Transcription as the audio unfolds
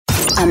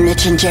A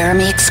Mitch and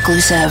Jeremy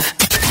exclusive.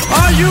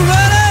 Are you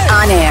ready?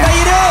 On air.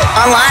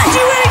 Online.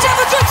 You ready to have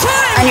a good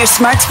time? On your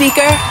smart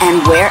speaker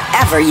and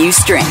wherever you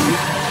stream.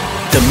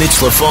 The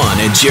Mitch LaFon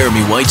and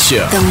Jeremy White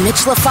Show. The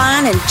Mitch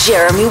LaFon and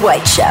Jeremy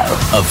White Show.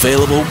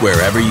 Available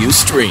wherever you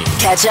stream.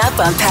 Catch up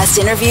on past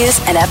interviews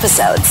and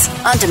episodes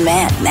on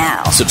demand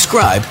now.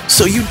 Subscribe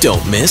so you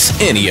don't miss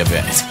any of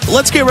it.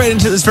 Let's get right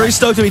into this. Very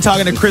stoked to be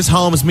talking to Chris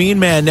Holmes. Mean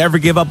Man Never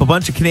Give Up. A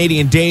bunch of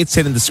Canadian dates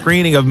hitting the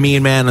screening of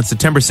Mean Man on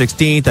September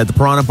 16th at the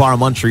Piranha Bar in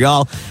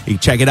Montreal. You can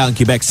check it out in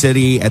Quebec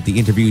City at the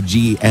Interview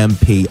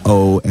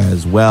GMPO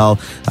as well.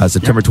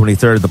 September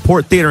 23rd at the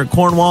Port Theatre in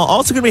Cornwall.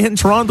 Also going to be hitting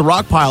Toronto, the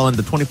Rock Pile on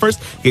the 21st.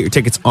 Get your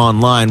tickets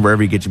online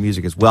wherever you get your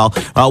music as well.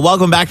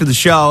 Welcome back to the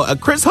show.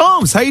 Chris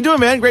Holmes, how you doing,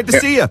 man? Great to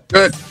see you.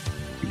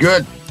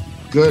 Good.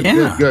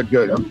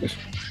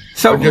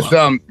 So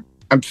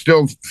I'm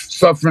still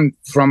suffering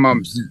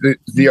from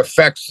the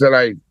effects that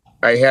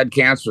I had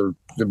cancer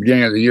at the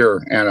beginning of the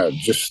year, and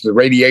just the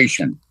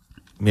radiation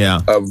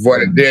of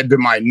what it did to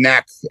my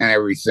neck and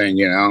everything,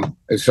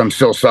 so I'm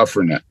still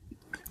suffering it.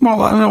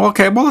 Well,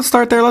 okay. Well, let's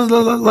start there.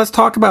 Let's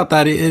talk about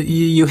that.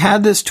 You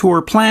had this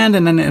tour planned,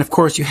 and then, of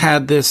course, you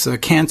had this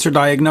cancer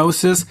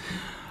diagnosis.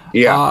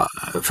 Yeah.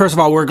 First of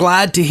all, we're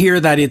glad to hear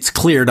that it's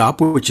cleared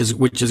up, which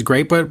is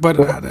great. But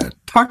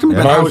talk to me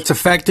about how it's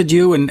affected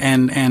you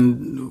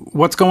and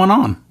what's going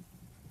on.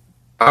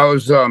 I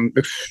was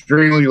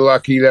extremely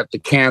lucky that the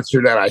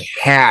cancer that I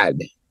had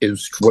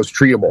was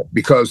treatable,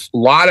 because a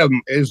lot of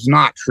them is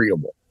not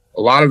treatable.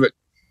 A lot of it.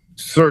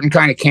 Certain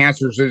kind of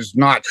cancers is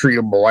not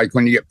treatable. Like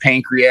when you get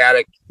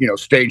pancreatic,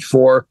 stage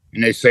 4,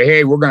 and they say,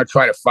 hey, we're going to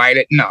try to fight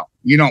it. No,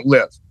 you don't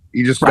live.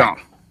 You just don't.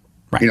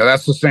 Right.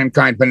 That's the same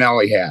kind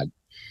Benelli had.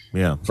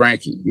 Yeah.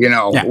 Frankie,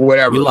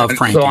 whatever. We love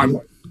Frankie.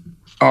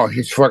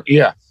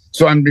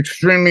 So I'm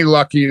extremely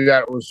lucky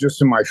that it was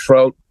just in my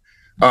throat.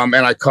 And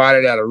I caught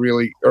it at a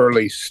really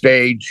early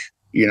stage,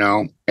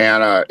 and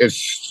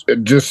it's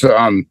just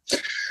the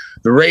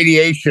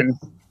radiation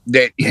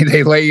that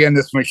they lay you in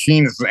this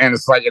machine, and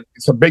it's like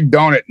it's a big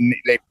donut, and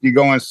you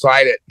go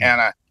inside it,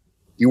 and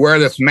you wear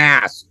this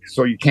mask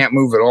so you can't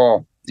move at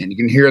all, and you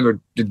can hear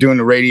they're doing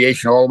the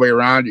radiation all the way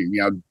around you.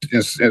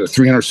 It's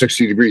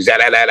 360 degrees. You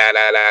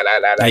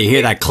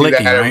hear that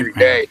clicking, right? Every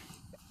day.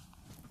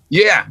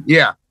 Yeah,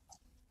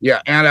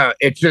 and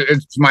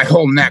it's my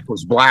whole neck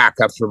was black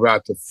after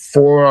about the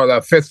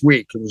 5th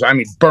week. It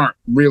was, burnt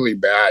really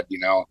bad,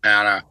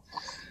 and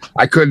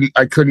I couldn't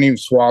even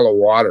swallow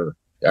water.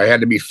 I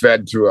had to be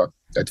fed through a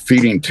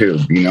feeding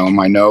tube, in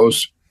my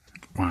nose.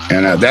 Wow.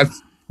 And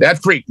that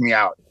freaked me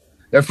out.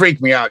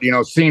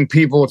 Seeing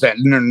people with that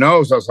in their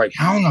nose, I was like,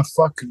 how in the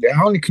fuck, can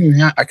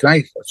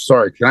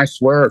I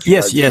swear?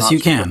 Yes, you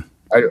can.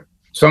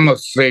 Some of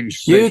say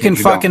you can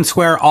fucking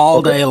swear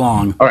all day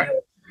long. All right.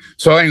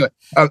 So anyway,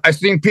 I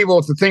seen people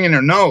with the thing in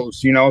their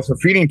nose, it's a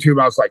feeding tube.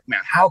 I was like,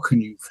 man, how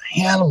can you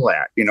handle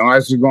that? I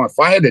was going, if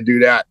I had to do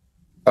that,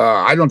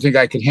 I don't think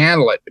I could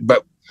handle it.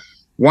 But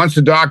once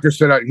the doctor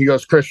said, he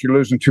goes, Chris, you're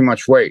losing too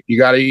much weight. You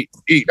got to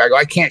eat. I go,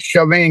 I can't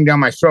shove anything down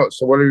my throat.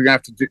 So what are you going to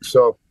have to do?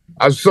 So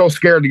I was so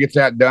scared to get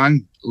that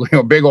done,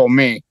 big old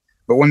me.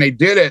 But when they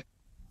did it,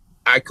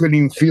 I couldn't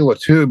even feel a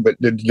tube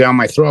down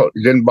my throat.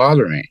 It didn't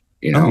bother me.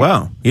 Oh,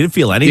 wow. You didn't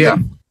feel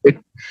anything? Yeah.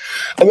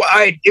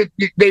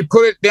 They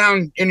put it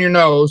down in your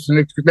nose,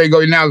 and they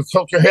go, now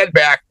tilt your head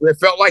back. It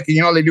felt like, they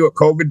do a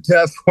COVID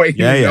test way in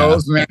your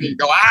nose, and then you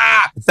go,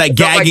 It's that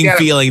gagging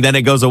feeling, then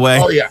it goes away.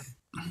 Oh, yeah.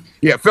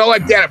 Yeah, it felt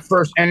like that at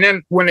first. And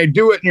then when they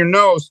do it in your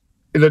nose,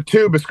 the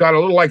tube, it's got a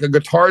little like a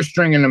guitar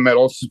string in the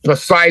middle. It's the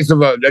size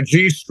of a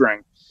G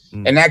string.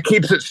 And that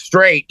keeps it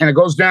straight, and it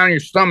goes down your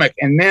stomach.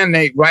 And then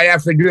right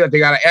after they do that, they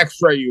got to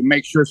x-ray you,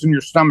 make sure it's in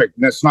your stomach,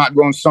 and it's not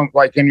going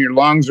like in your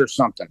lungs or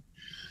something.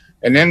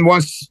 And then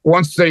once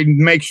they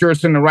make sure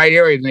it's in the right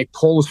area, then they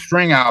pull the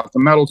string out, the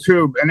metal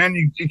tube, and then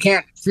you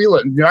can't feel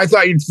it. I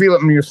thought you'd feel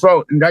it in your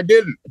throat, and I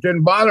didn't. It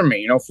didn't bother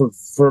me,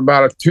 for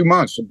about 2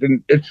 months.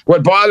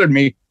 What bothered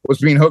me was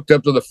being hooked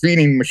up to the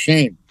feeding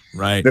machine,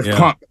 right? This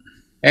pump,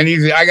 and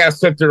I got to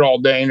sit there all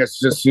day, and it's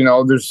just you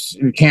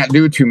can't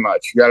do too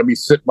much. You got to be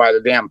sit by the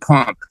damn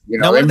pump.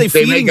 Now, what are they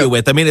feeding you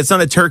with? It's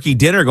not a turkey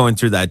dinner going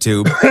through that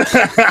tube.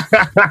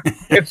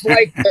 It's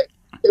like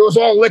it was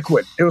all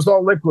liquid.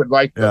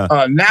 Like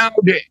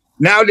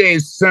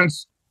nowadays,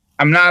 since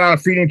I'm not on a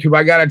feeding tube,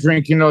 I got to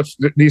drink.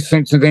 These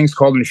things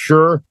called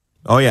Ensure.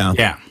 Oh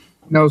yeah.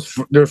 They're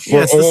for it's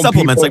the old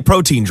supplements people. like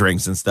protein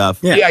drinks and stuff.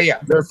 Yeah.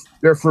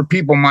 They're for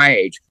people my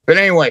age. But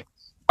anyway,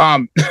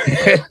 I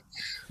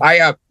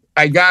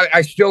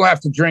still have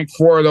to drink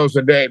 4 of those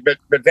a day.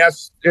 But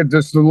that's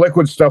the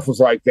liquid stuff was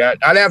like that.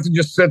 I'd have to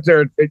just sit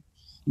there.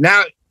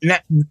 None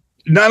of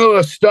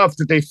the stuff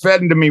that they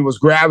fed into me was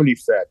gravity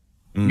fed.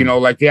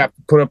 Like they have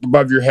to put up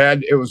above your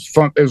head. It was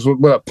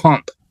with a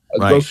pump. It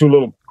goes through a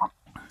little pump.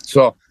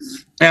 So,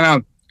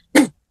 and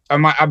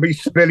I'll be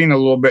spitting a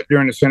little bit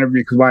during this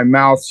interview because my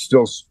mouth's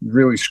still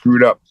really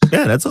screwed up.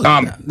 Yeah, that's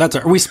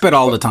okay. We spit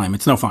all the time.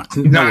 It's no fun.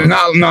 No,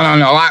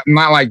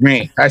 not like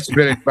me. I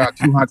spit it about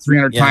 200,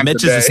 300 times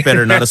Mitch a day. is a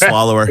spitter, not a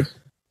swallower.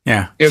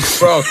 Yeah, it's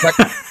gross.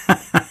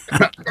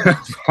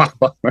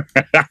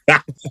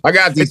 I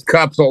got these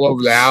cups all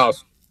over the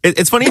house.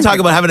 It's funny you talk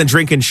about having a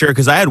drinking shirt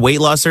because I had weight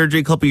loss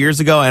surgery a couple years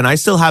ago, and I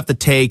still have to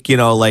take,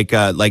 like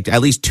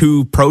at least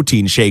 2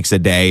 protein shakes a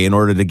day in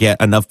order to get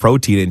enough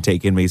protein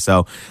intake in me.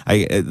 So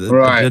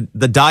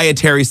the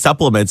dietary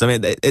supplements, I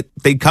mean,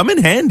 they come in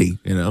handy,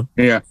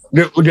 Yeah.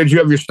 Did you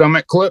have your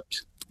stomach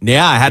clipped?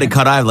 Yeah, I had it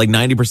cut off, like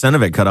 90%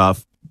 of it cut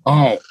off.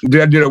 Oh,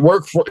 did it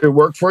work for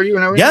you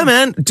and everything? Yeah,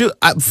 man. Dude,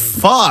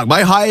 fuck.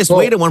 My highest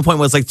weight at one point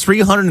was like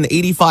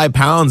 385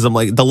 pounds. I'm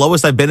like, the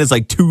lowest I've been is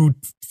like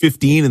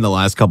 215 in the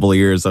last couple of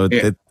years. So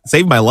it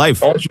saved my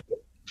life. All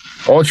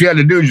you had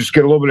to do is just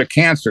get a little bit of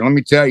cancer. Let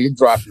me tell you, you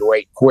drop your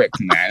weight quick,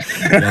 man.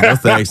 No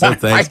thanks.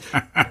 I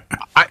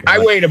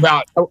weighed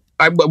about,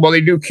 well,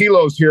 they do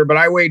kilos here, but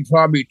I weighed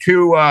probably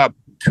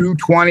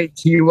 220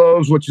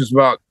 kilos, which is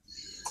about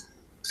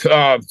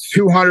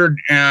 200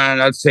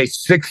 and I'd say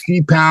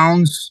 60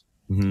 pounds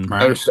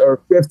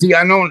or 50.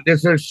 I know I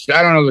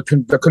don't know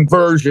the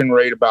conversion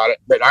rate about it,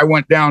 but I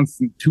went down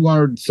from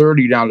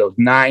 230 down to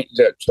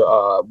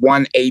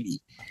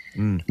 180.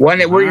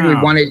 We're usually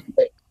 180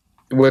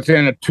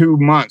 within 2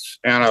 months,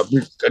 and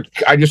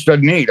I just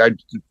didn't eat. I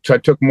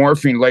took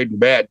morphine, laid in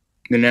bed,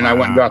 and then I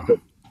went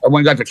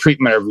and got the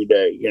treatment every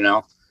day,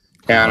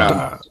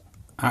 and.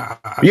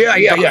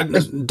 Yeah.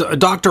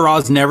 Dr.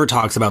 Oz never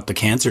talks about the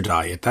cancer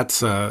diet.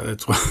 That's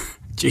it's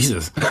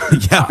Jesus.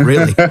 Yeah,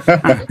 really.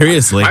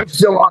 Seriously. I'm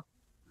still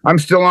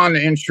on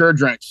the Ensure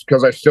drinks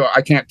because I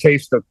can't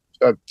taste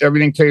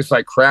everything tastes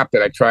like crap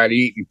that I try to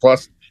eat, and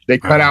plus they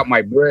cut out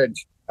my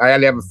bridge. I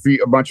had to have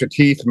a bunch of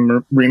teeth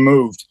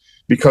removed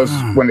because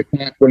when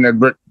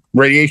the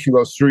radiation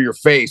goes through your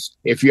face,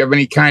 if you have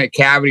any kind of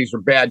cavities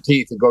or bad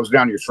teeth, it goes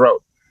down your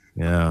throat.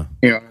 Yeah.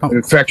 It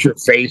affects your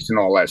face and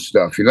all that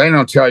stuff. They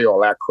don't tell you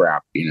all that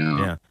crap,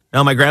 Yeah.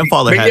 No, my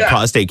grandfather had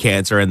prostate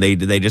cancer, and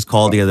they just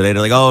called the other day.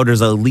 They're like, "Oh,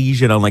 there's a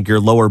lesion on like your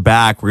lower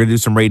back. We're gonna do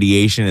some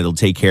radiation. It'll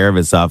take care of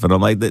itself." And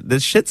I'm like,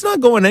 "This shit's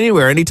not going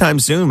anywhere anytime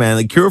soon, man.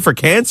 Like cure for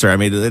cancer. I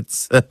mean,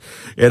 it's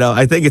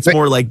I think it's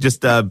more like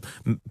just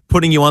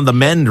putting you on the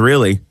mend,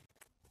 really."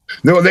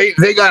 No, they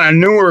got a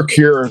newer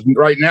cure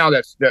right now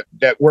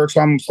that works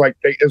almost like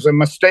it was a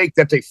mistake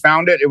that they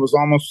found it. It was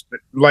almost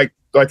like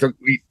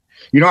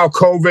how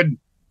COVID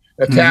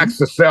attacks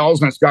the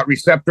cells and it's got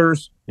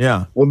receptors.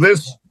 Yeah. Well,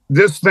 this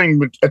thing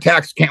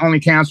attacks only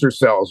cancer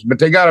cells,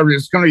 but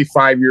it's going to be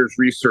 5 years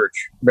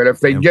research. But if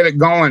they get it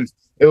going,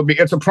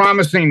 it's a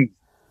promising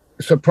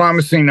I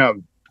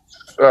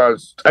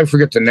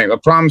forget the name, a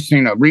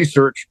promising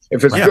research.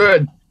 If it's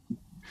good,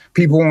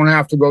 people won't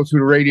have to go through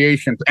the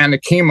radiation and the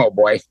chemo,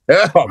 boy.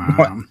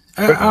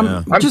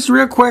 Just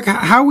real quick,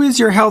 how is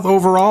your health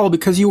overall?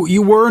 Because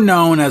you were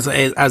known as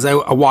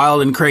a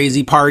wild and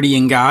crazy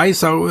partying guy.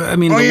 So I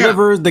mean,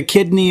 liver, the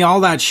kidney,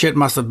 all that shit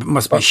must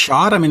be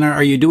shot. I mean,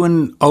 are you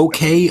doing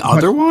okay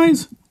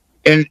otherwise?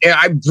 And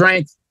I've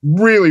drank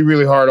really,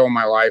 really hard all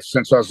my life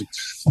since I've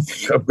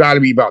got to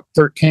be about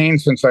 13.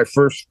 Since I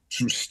first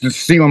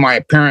stealing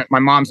my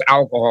mom's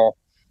alcohol,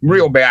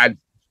 real bad.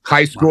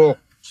 High school.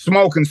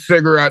 Smoking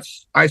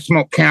cigarettes. I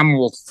smoked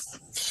Camel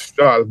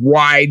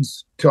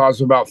wides till I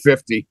was about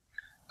 50.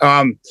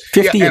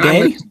 50 a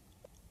day?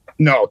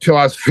 No, till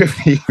I was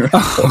 50.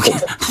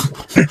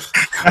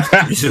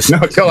 No,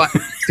 till I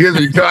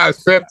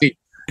was 50.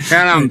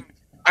 And I'm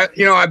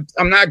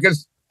not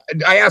just.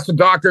 I asked the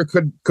doctor,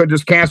 could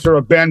this cancer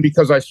have been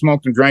because I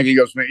smoked and drank? He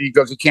goes, you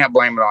can't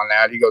blame it on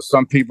that. He goes,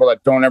 some people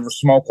that don't ever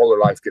smoke all their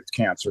life get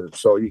cancer,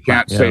 so you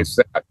can't say it's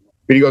that.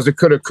 But he goes, it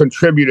could have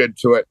contributed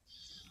to it.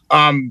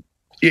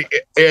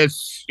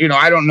 It's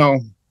I don't know.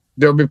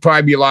 There'll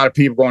probably be a lot of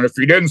people going, if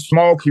he didn't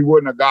smoke, he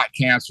wouldn't have got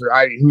cancer.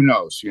 Who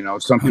knows?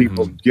 Some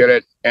people get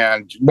it,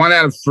 and 1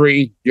 out of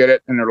 3 get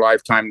it in their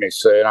lifetime, they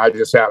say, and I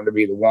just happen to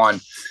be the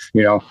one.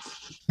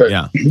 But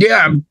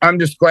I'm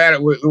just glad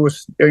it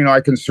was.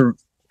 I can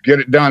get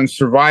it done,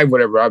 survive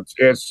whatever. I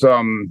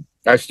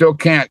still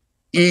can't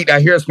eat. I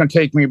hear it's going to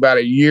take me about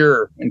a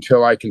year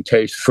until I can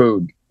taste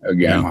food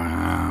again.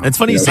 Wow. It's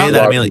funny you say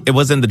that. I mean, it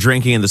wasn't the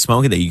drinking and the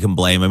smoking that you can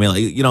blame. I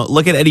mean,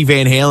 look at Eddie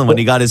Van Halen when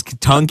he got his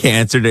tongue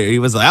cancer. He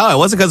was like, "Oh, it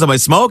wasn't because of my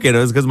smoking. It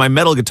was because of my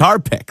metal guitar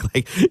pick."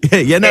 Like,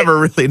 you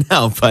never really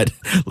know. But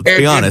let's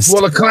be honest.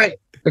 Well,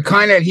 the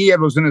kind that he had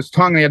was in his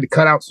tongue. They had to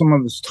cut out some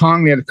of his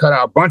tongue. They had to cut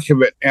out a bunch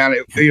of it, and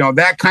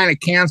that kind of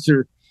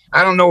cancer.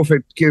 I don't know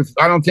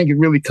I don't think it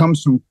really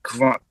comes from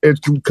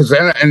it's because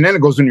and then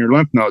it goes in your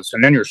lymph nodes,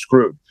 and then you're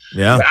screwed.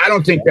 Yeah, but I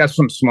don't think that's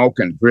from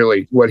smoking.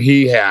 Really, what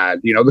he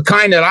had, the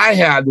kind that I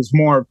had was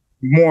more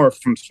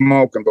from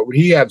smoking, but what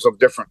he had was a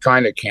different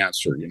kind of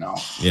cancer.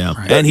 Yeah,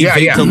 and he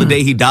vaped till the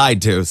day he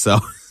died too.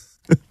 So.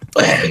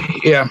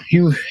 Yeah,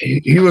 he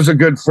was a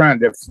good friend.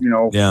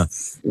 Yeah.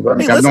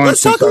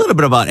 Let's talk a little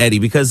bit about Eddie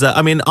because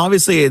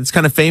obviously it's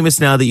kind of famous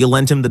now that you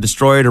lent him the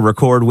Destroyer to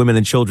record Women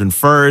and Children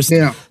First.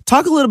 Yeah.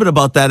 Talk a little bit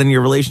about that and your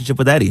relationship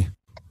with Eddie.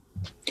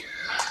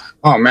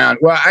 Oh man,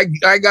 well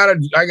I got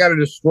a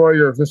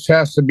Destroyer. This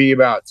has to be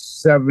about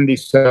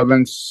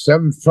 77,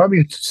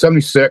 probably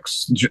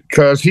 76,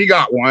 because he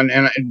got one.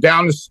 And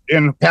down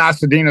in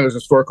Pasadena, there's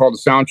a store called the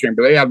Sound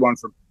Chamber. They had one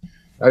for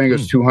I think it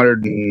was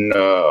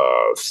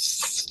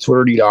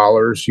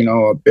 $230. You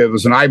know, it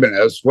was an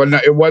Ibanez.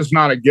 It was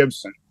not a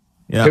Gibson.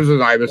 Yeah. It was an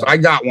Ibanez. I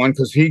got one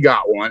because he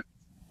got one,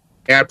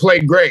 and I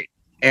played great.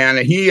 And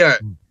he had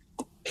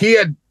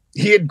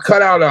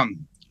cut out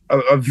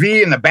a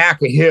V in the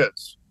back of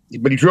his,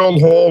 but he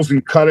drilled holes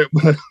and cut it.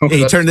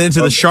 He turned it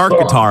into the Shark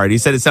guitar, and he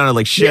said it sounded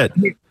like shit.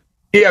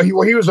 Yeah, he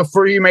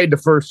made the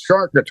first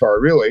Shark guitar,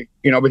 really.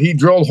 You know, but he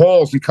drilled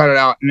holes and cut it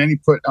out, and then he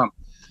put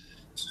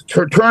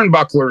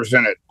turnbucklers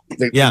in it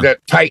that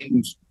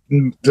tightens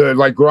the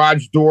like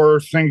garage door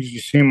things you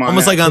see them on.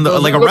 Almost like on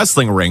like a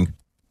wrestling ring.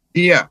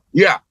 Yeah,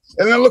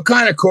 and it looked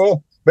kind of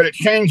cool, but it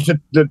changed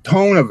the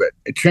tone of it.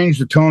 It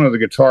changed the tone of the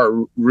guitar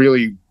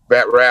really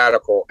that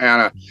radical.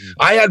 And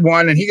I had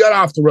one, and he got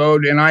off the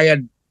road, and I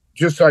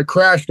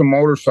crashed a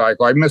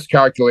motorcycle. I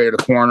miscalculated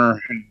a corner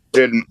and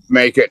didn't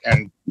make it,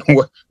 and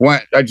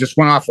I just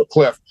went off a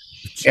cliff,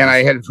 and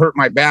I had hurt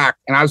my back,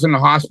 and I was in the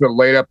hospital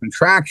laid up in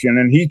traction,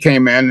 and he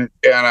came in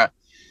and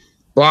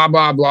blah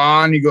blah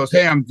blah, and he goes,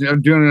 "Hey, I'm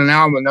doing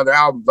another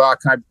album.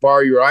 Can I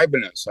borrow your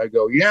Ibanez?" I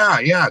go, "Yeah,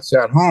 it's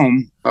at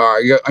home."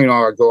 I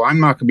go, "I'm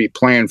not gonna be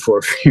playing for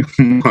a few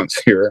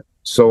months here,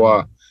 so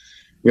I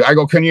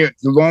go, "Can you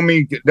loan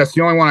me? That's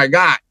the only one I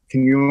got.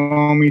 Can you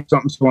loan me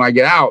something so when I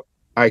get out,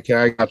 I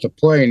got to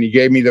play?" And he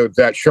gave me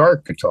that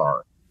Shark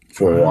guitar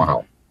for a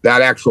while,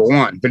 that actual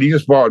one, but he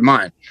just borrowed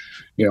mine,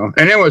 you know.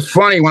 And it was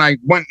funny when I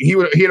went. He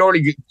had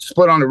already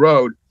split on the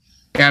road,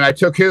 and I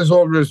took his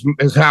over to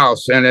his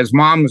house, and his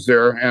mom was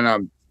there,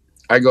 and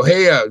I go,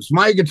 "Hey, is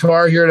my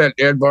guitar here that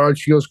Ed borrowed?"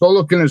 She goes, "Go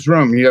look in his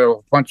room." He had a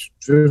bunch.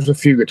 There's a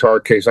few guitar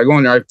cases. I go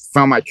in there. I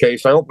found my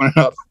case. I open it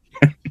up.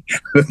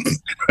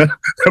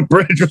 The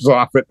bridge was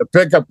off it. The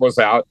pickup was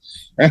out,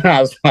 and I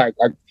was like,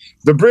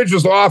 the bridge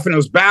was off and it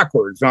was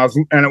backwards.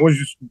 And it was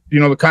just, you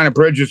know, the kind of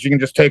bridges you can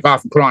just take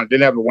off and put on. It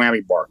didn't have a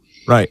whammy bar.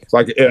 Right. It's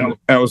like, and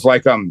it was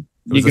like, you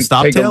can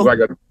stop tail? Like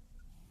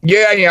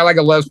like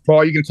a Les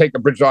Paul. You can take the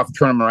bridge off and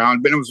turn them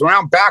around, but it was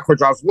around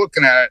backwards. I was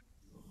looking at it,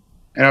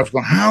 and I was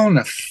going, "How in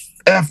the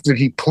F did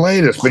he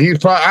play this?" But he was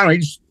probably, I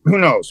don't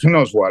know. Who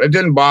knows what? It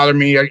didn't bother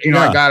me. I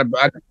got it.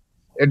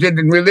 It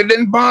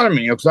didn't bother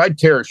me, because I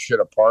tear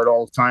shit apart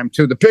all the time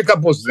too. The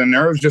pickup was in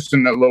there; it was just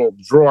in that little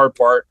drawer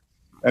part,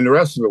 and the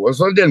rest of it was.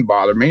 So it didn't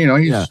bother me, you know.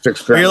 Just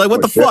you're like,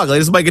 "What the fuck? Like,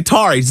 this is my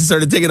guitar." He just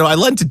started taking it. I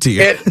lent it to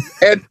you. It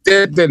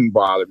didn't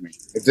bother me.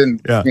 It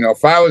didn't. Yeah. You know,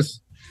 if I was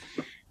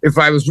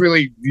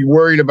really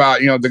worried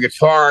about, you know, the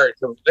guitar,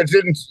 it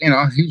didn't. You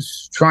know,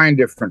 he's trying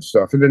different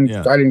stuff. It didn't.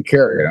 Yeah. I didn't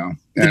care. You know.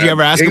 Did you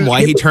ever ask him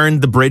why he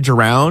turned the bridge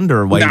around,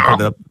 or why he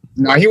put it up?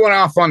 No, he went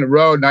off on the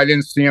road, and I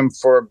didn't see him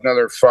for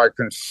another 5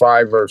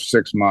 or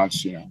 6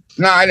 months. You know,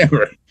 no, I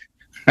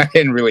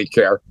didn't really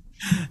care.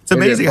 It's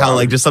amazing how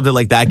like just something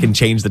like that can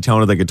change the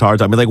tone of the guitar.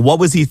 I mean, like, what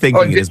was he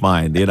thinking in his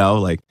mind? You know,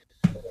 like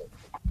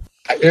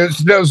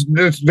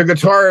the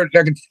guitar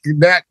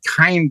that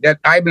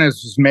Ibanez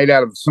is made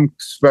out of some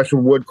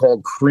special wood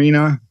called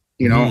Krina.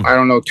 You know, I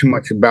don't know too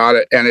much about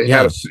it, and it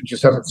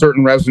just has a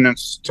certain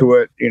resonance to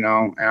it. You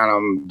know,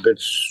 and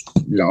it's,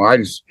 you know, I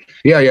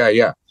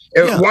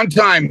One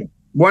time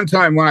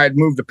when I had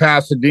moved to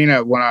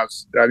Pasadena when I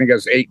think I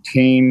was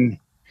 18,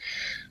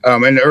 in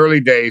the early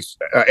days,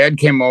 Ed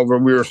came over.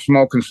 We were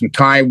smoking some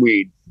Thai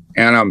weed,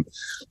 and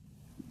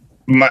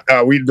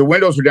the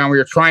windows were down. We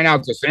were trying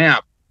out this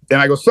amp, and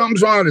I go,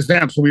 "Something's wrong with this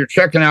amp." So we were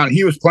checking out, and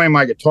he was playing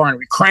my guitar, and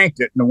we cranked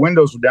it, and the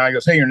windows were down. He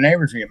goes, "Hey, your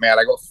neighbors get mad."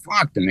 I go,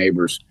 "Fuck the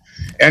neighbors,"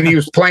 and he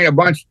was playing a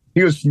bunch.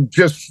 He was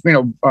just, you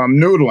know,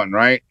 noodling,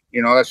 right?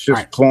 You know, that's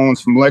just pulling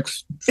some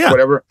licks,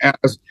 whatever.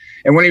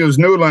 And when he was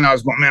noodling, I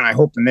was going, "Man, I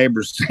hope the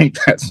neighbors think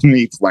that's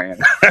me playing."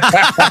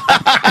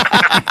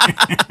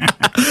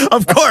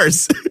 Of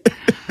course.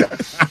 They're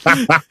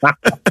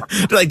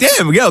like,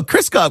 "Damn,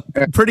 Chris got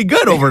pretty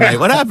good overnight.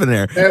 What happened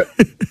there?"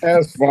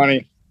 That's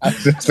funny. I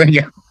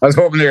was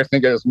hoping they were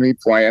thinking it was me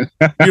playing.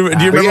 Do you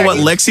remember what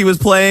licks he was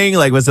playing?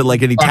 Like, was it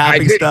like any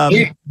tapping stuff?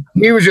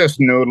 He was just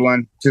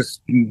noodling, just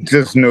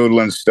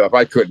noodling stuff.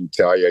 I couldn't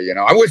tell you. You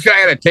know, I wish I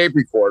had a tape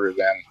recorder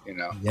then. You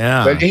know.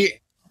 Yeah. But he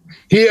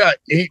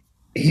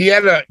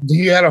had a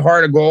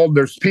heart of gold.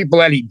 There's people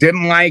that he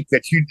didn't like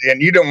you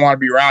don't want to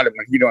be around him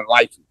when he don't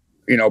like you.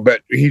 You know,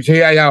 but he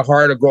had a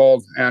heart of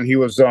gold, and he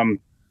was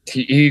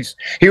he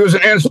was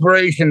an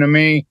inspiration to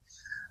me.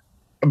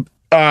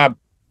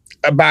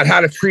 About how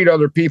to treat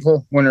other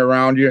people when they're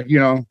around you, you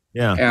know.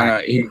 Yeah.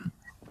 And he,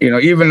 you know,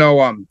 even though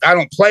I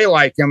don't play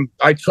like him,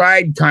 I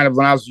tried kind of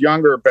when I was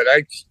younger, but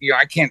I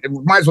can't.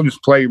 Might as well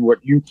just play what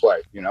you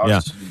play, you know.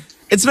 Yeah.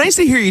 It's nice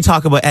to hear you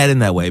talk about Ed in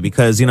that way,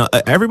 because, you know,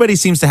 everybody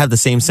seems to have the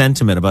same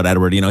sentiment about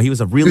Edward. You know, he was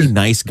a really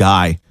nice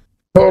guy.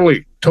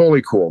 Totally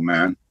cool,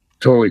 man.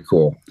 Totally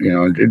cool. You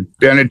know, and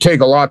it'd take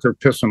a lot to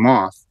piss him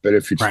off, but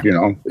if it's, you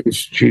know,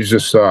 he's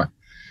just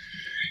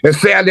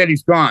it's sad that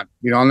he's gone.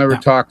 You know, I'll never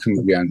talk to him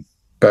again.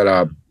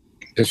 But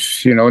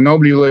it's, you know,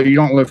 you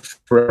don't live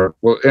forever.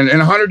 Well, in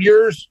 100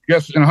 years,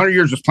 yes, in 100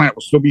 years, this planet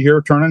will still be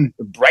here, turning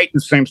right in the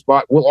same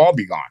spot. We'll all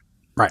be gone.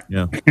 Right.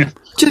 Yeah.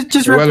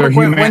 Just real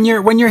quick,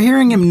 when you're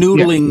hearing him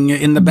noodling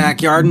in the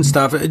backyard and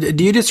stuff,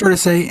 do you just sort of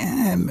say,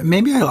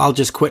 maybe I'll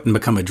just quit and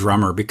become a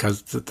drummer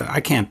because I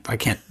can't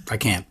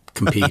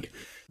compete?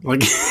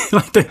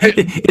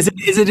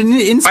 Is it an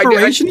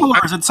inspirational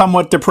or is it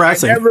somewhat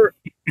depressing?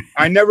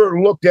 I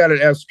never looked at it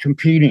as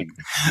competing.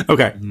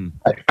 Okay.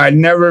 I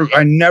never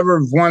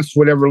once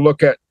would ever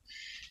look at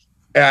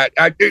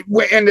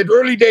in the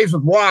early days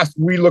with W.A.S.P,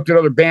 we looked at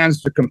other bands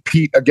to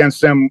compete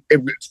against them.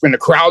 It's been the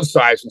crowd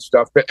size and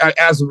stuff. But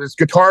as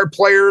guitar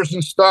players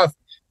and stuff,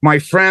 my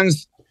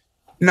friends,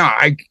 no,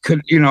 I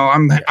could,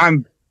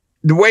 I'm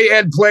the way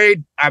Ed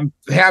played. I'm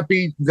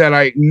happy that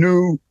I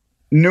knew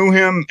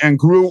him and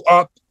grew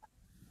up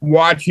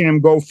watching him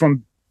go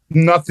from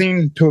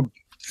nothing to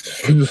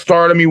the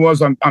stardom he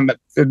was.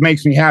 It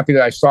makes me happy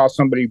that I saw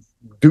somebody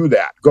do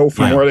that, go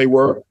from where they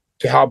were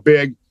to how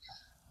big.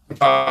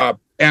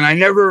 And I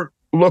never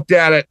looked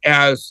at it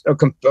as a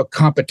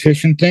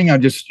competition thing. I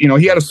just,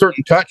 he had a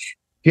certain touch.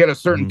 He had a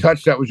certain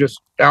touch that was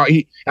just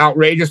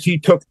outrageous. He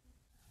took,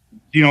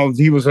 he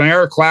was an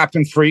Eric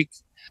Clapton freak.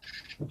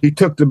 He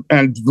took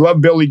and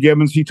loved Billy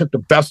Gibbons. He took the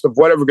best of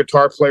whatever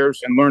guitar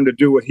players and learned to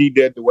do what he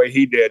did the way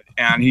he did.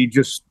 And he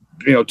just,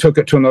 took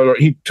it to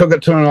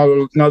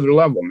another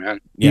level, man.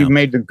 Yeah. He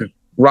made the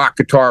rock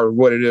guitar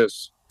what it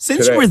is.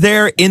 Since you were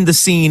there in the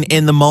scene,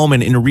 in the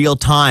moment, in real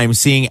time,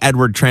 seeing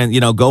Edward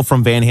go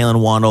from Van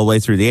Halen 1 all the way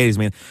through the 80s,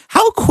 man,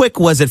 how quick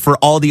was it for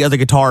all the other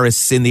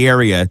guitarists in the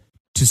area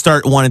to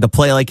start wanting to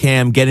play like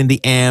him, get into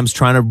amps,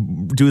 trying to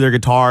do their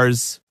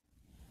guitars?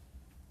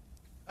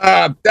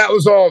 That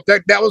was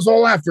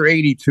all after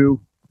 82.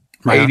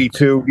 Wow.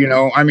 82,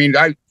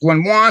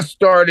 when W.A.S.P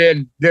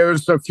started, there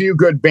was a few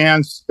good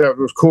bands that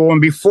was cool.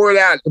 And before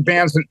that, the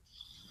bands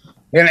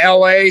in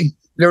L.A.,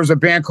 there was a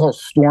band called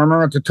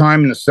Stormer at the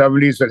time in the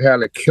 70s that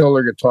had a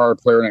killer guitar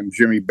player named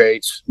Jimmy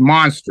Bates.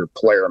 Monster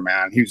player,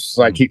 man. He's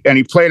like, he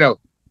played a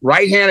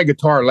right-handed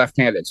guitar,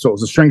 left-handed. So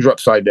the strings were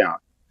upside down.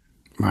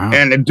 Wow.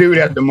 And the dude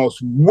had the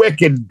most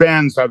wicked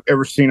bends I've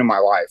ever seen in my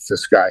life,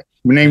 this guy.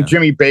 Named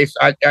Jimmy Bates.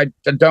 I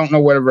don't know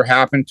whatever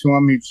happened to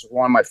him. He's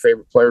one of my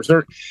favorite players.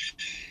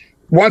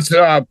 Once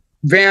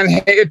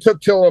it took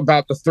till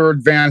about the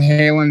third Van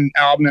Halen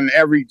album and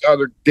every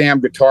other damn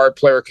guitar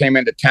player came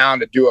into town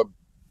to do a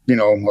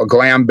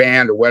glam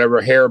band or whatever,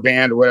 a hair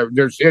band or whatever.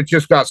 It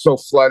just got so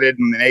flooded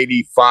in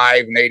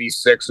 85 and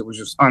 86. It was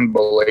just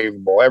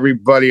unbelievable.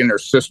 Everybody and their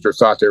sister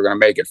thought they were going to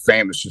make it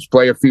famous. Just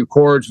play a few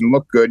chords and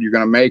look good. You're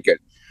going to make it.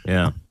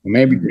 Yeah.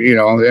 Maybe,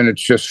 and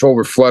it's just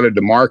over flooded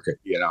the market,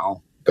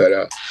 but,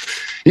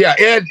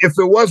 Ed, if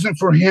it wasn't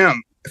for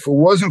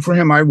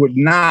him, I would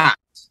not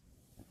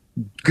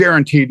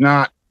guaranteed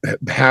not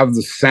have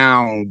the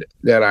sound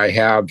that I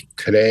have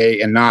today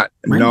and not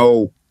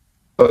know.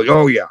 Oh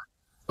yeah.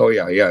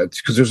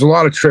 It's because there's a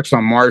lot of tricks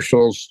on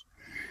Marshalls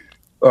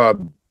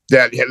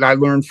that I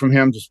learned from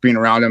him, just being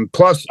around him.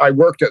 Plus, I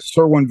worked at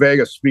Sir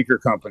Vega Speaker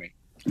Company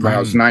when I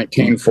was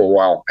 19 for a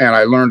while, and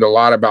I learned a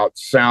lot about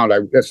sound.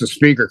 It's a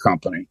speaker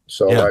company,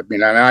 so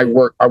and I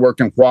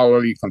worked in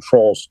quality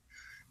controls,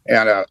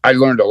 and I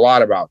learned a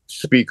lot about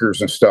speakers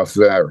and stuff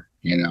there.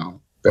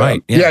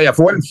 Right? If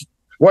it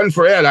wasn't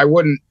for Ed, I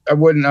wouldn't.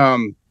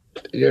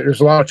 There's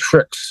a lot of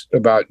tricks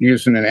about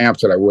using an amp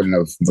that I wouldn't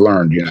have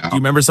learned, Do you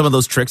remember some of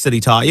those tricks that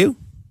he taught you?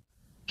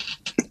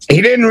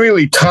 He didn't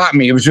really taught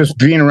me. It was just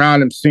being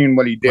around him, seeing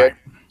what he did,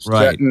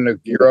 setting the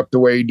gear up the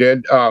way he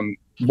did.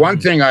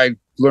 One thing I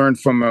learned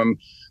from him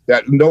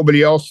that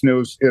nobody else knew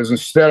is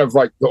instead of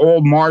like the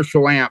old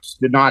Marshall amps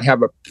did not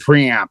have a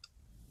preamp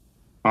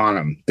on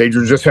them. They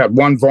just had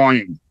one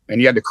volume,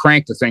 and you had to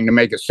crank the thing to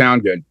make it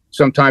sound good.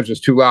 Sometimes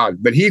it's too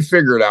loud, but he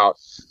figured out.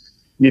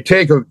 Do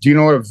you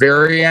know what a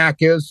variac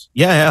is?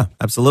 Yeah,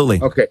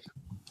 absolutely. Okay.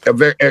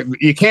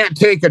 You can't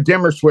take a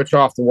dimmer switch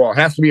off the wall. It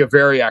has to be a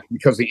variac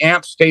because the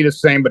amp stay the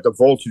same, but the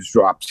voltage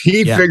drops.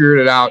 He figured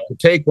it out to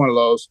take one of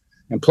those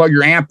and plug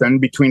your amp in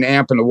between the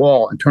amp and the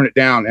wall and turn it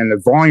down, and the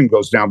volume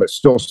goes down, but it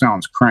still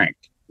sounds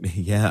cranked.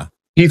 Yeah.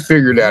 He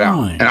figured that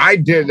out. And I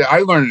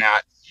learned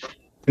that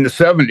in the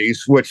 70s,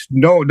 which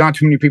not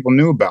too many people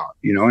knew about,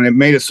 and it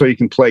made it so you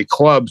can play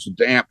clubs with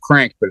the amp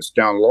cranked, but it's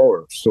down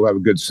lower, still have a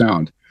good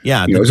sound.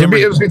 Yeah, it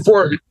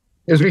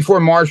was before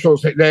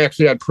Marshalls. They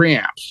actually had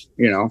preamps.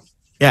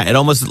 Yeah, it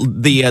almost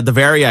the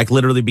variac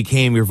literally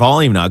became your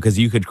volume now because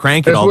you could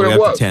crank it all the way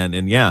up to 10,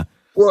 and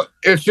Well,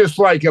 it's just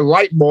like a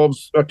light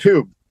bulb's a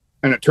tube,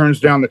 and it turns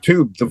down the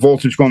tube, the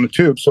voltage going the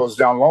tube, so it's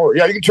down lower.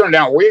 Yeah, you can turn it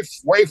down way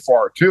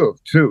far too,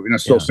 and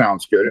it still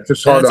sounds good. It's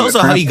just hard. It's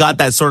also how you got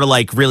that sort of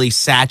like really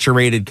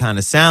saturated kind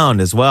of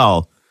sound as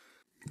well.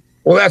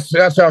 Well,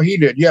 that's how he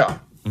did. Yeah.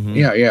 Mm-hmm.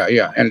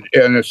 Yeah, and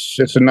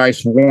it's a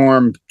nice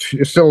warm.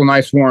 It's still a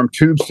nice warm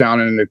tube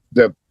sound, and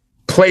the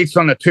plates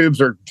on the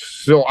tubes are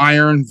still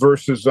iron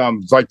versus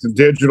like the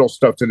digital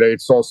stuff today.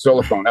 It's all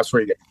silicone. That's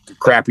where you get the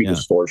crappy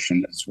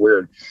distortion. It's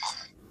weird,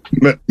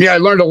 but I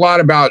learned a lot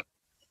about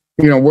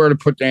where to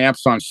put the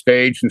amps on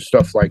stage and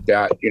stuff like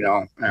that.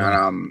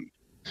 And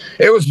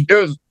it was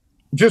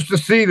just to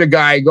see the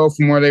guy go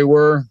from where they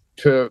were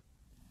to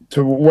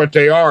to what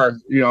they are.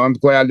 I'm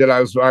glad that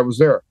I was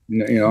there.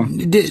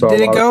 Did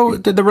it go?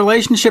 Did the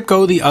relationship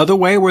go the other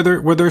way?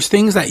 Were there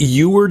things that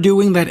you were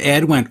doing that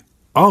Ed went,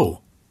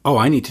 oh,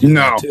 I need to do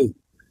that too?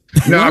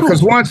 No,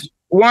 because once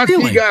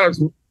Really? he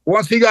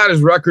got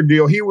his record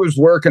deal, he was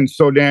working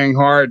so dang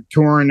hard,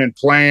 touring and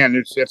playing.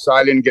 It's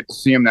I didn't get to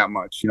see him that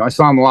much. I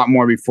saw him a lot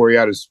more before they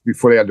had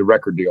the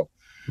record deal.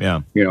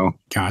 Yeah.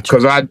 Gotcha.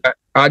 Because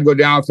I'd go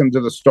down with them to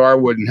the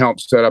Starwood and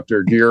help set up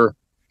their gear.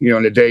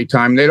 In the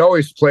daytime, they'd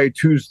always play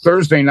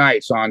Thursday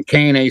nights on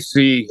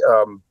KNAC.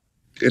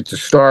 It's a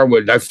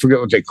Starwood. I forget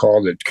what they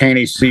called it.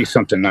 KNAC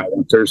something night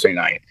on Thursday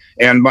night.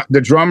 And the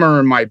drummer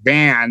in my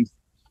band.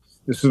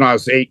 This is when I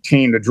was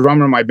 18. The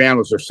drummer in my band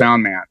was their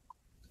sound man.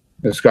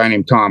 This guy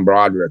named Tom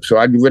Broderick. So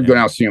I'd go down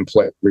and see him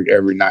play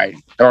every night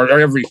or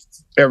every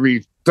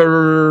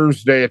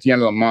Thursday at the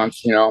end of the month.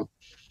 I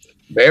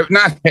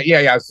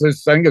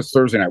think it's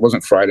Thursday night. It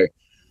wasn't Friday.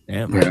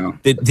 Yeah.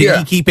 Did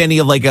he keep any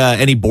of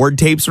any board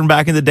tapes from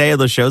back in the day of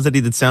those shows that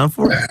he did sound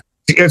for?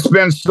 It's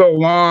been so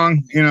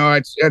long.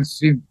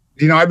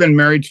 I've been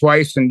married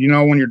twice, and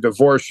when you're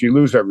divorced, you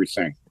lose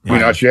everything.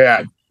 Right. You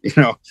had.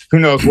 Who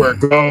knows where it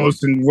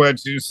goes and what.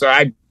 So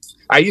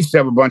I used to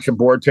have a bunch of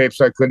board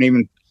tapes. I couldn't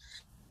even.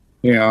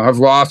 I've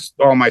lost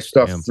all my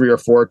stuff 3 or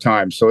 4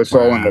 times. So it's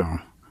all in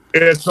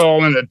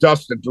the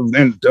dust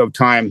of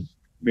time.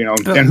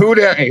 And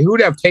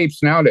who'd have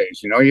tapes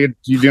nowadays? You know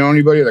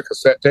anybody with a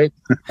cassette tape?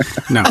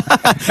 No.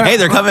 Hey,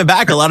 they're coming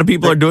back. A lot of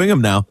people are doing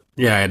them now.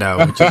 Yeah, I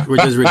know,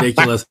 which is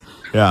ridiculous.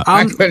 Yeah. I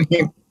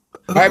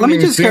haven't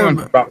even seen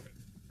them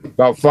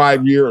about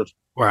 5 years.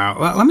 Wow.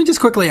 Well, let me just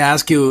quickly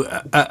ask you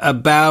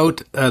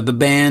about the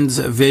band's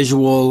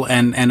visual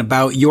and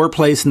about your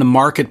place in the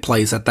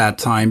marketplace at that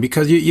time,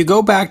 because you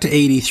go back to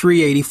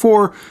 83,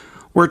 84.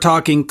 We're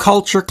talking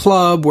Culture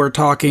Club. We're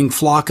talking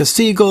Flock of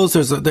Seagulls.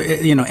 There's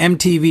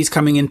MTV's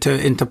coming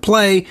into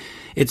play.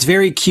 It's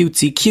very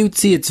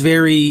cutesy. It's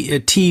very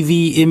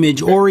TV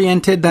image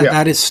oriented.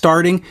 That is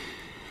starting.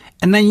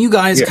 And then you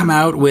guys come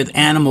out with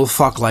Animal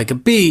Fuck Like a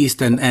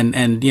Beast and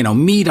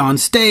Meat on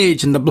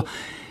Stage and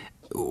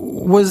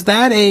was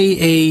that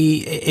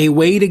a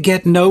way to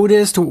get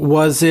noticed?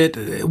 Was it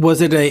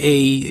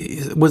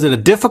a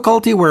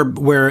difficulty where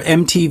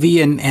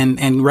MTV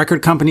and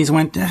record companies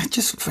went,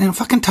 just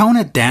fucking tone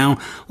it down?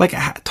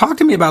 Talk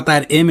to me about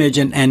that image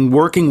and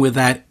working with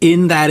that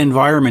in that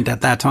environment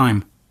at that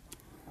time.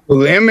 Well,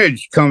 the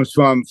image comes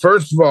from,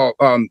 first of all,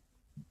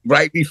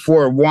 right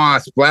before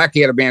W.A.S.P,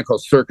 Blackie had a band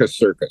called Circus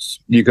Circus.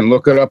 You can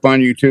look it up on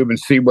YouTube and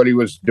see what he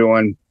was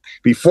doing.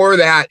 Before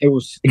that,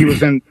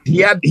 he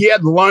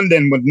had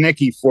London with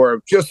Nicky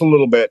for just a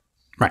little bit.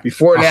 Right.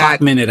 Before that,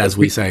 hot minute, as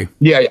we say.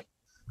 Yeah.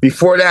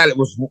 Before that,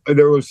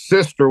 there was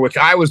Sister, which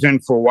I was in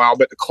for a while,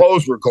 but the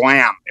clothes were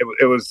glam.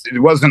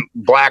 It wasn't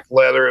black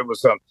leather. It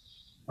was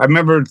I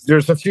remember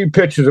there's a few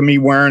pictures of me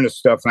wearing this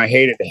stuff, and I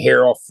hated the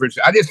hair all frizzy.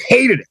 I just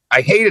hated it.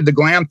 I hated the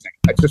glam thing.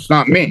 It's just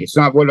not me. It's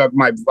not what I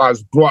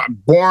was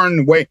born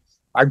the way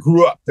I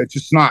grew up. It's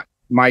just not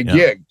my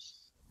gig.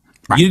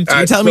 You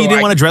telling me you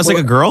didn't want to dress like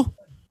a girl?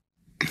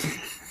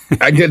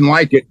 I didn't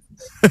like it.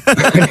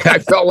 I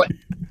felt like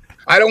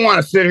I don't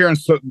want to sit here and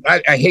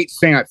I hate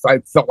saying I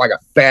felt like a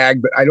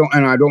fag, but I don't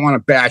want to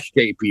bash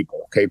gay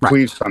people. Okay,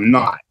 please, I'm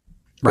not.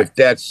 Right.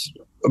 But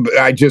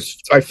I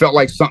felt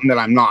like something that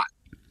I'm not.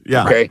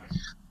 Yeah. Okay.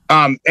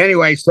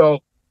 Anyway, so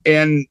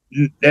and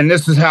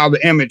this is how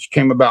the image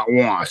came about.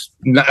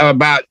 W.A.S.P.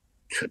 About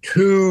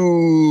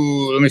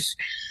let me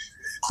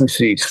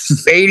see,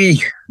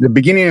 80, the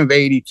beginning of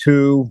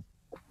 82.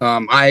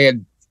 I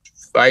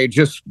had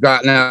just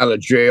gotten out of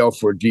jail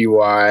for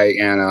DUI,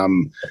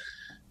 and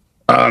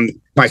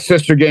my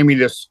sister gave me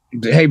this.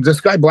 Hey, this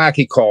guy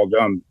Blackie called,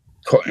 and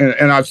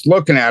I was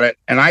looking at it,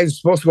 and I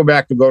was supposed to go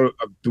back to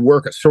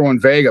work at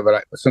Sterling Vega,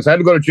 but since I had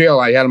to go to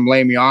jail, I had him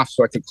lay me off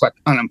so I could collect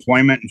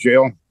unemployment in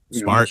jail.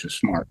 Smart, which is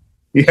smart.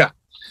 Yeah.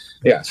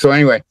 So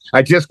anyway,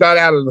 I just got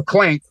out of the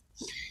clink,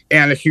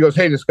 and she goes,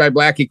 "Hey, this guy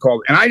Blackie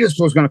called," and I just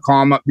was going to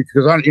call him up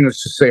because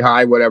just say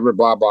hi, whatever,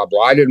 blah blah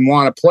blah. I didn't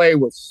want to play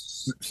with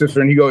Sister,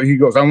 and he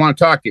goes, "I want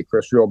to talk to you,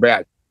 Chris, real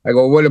bad." I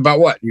go, "What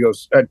about what?" He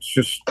goes, I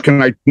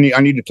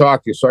need to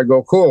talk to you." So I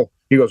go, "Cool."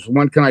 He goes,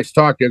 "When can I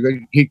talk to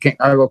you?"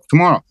 I go,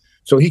 "Tomorrow."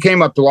 So he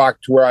came up to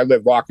where I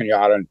live,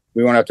 Wackenyatta, and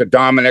we went out to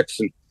Dominic's,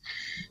 and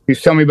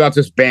he's telling me about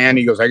this band.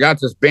 He goes, "I got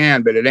this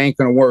band, but it ain't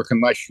going to work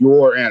unless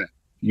you're in it.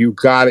 You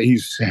got it."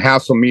 He's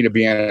hassling me to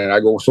be in it. I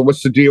go, "So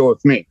what's the deal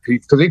with me?"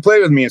 Because he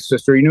played with me and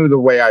Sister. He knew the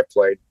way I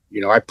played.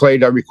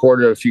 I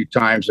recorded a few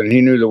times, and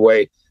he knew the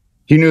way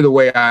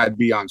I'd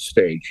be on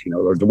stage,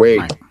 or the way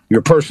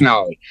your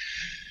personality.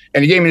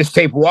 And he gave me this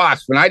tape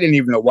W.A.S.P, and I didn't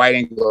even know White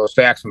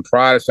Anglo-Saxon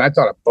Protestant. I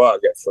thought a bug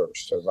at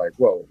first. I was like,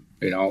 whoa,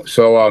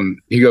 So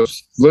he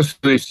goes, "Listen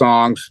to these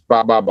songs,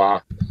 blah, blah,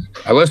 blah."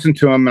 I listened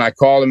to him, and I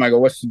called him. I go,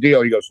 "What's the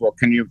deal?" He goes, "Well,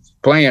 can you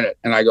play in it?"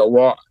 And I go,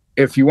 "Well,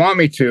 if you want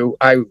me to,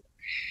 I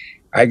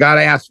got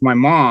to ask my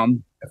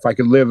mom if I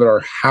could live at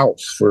our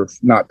house for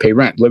not pay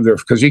rent, live there,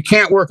 because you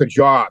can't work a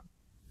job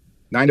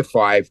 9 to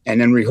 5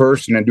 and then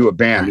rehearse and then do a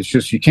band. It's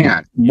just, you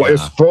can't.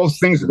 Both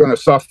things are going to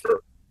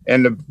suffer.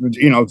 And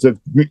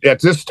at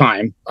this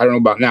time, I don't know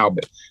about now,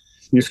 but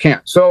you just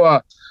can't.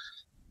 So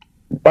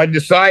I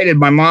decided.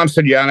 My mom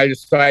said, "Yeah," and I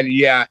decided,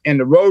 "Yeah." And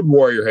the Road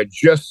Warrior had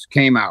just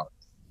came out.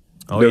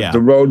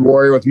 The Road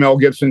Warrior with Mel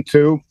Gibson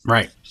too.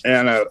 Right.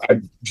 And I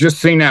just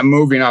seen that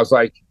movie, and I was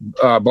like,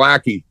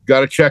 Blackie, got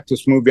to check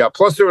this movie out.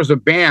 Plus, there was a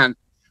band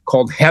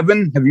called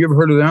Heaven. Have you ever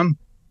heard of them?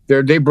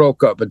 They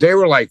broke up, but they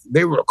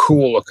were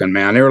cool looking,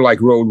 man. They were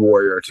like Road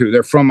Warrior too. They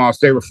were from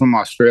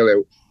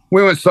Australia.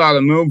 We went and saw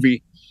the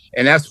movie,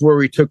 and that's where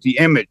we took the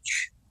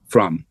image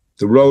from.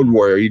 The Road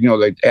Warrior.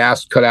 The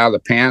ass cut out of the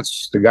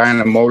pants. The guy on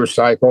the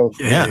motorcycle.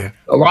 Yeah.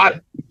 A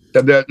lot.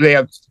 They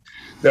have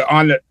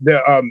on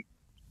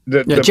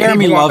the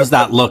Jeremy loves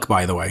that look,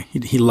 by the way.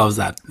 He loves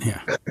that.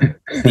 Yeah,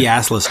 the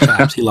assless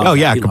chaps. He loves. Oh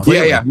yeah,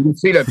 completely. Yeah. You can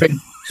see that big,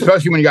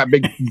 especially when you got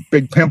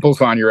big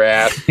pimples on your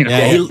ass. Yeah.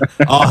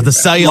 The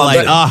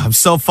cellulite. I'm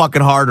so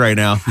fucking hard right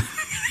now.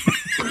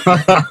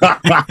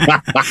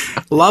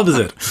 Loves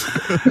it.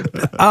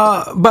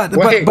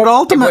 But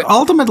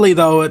ultimately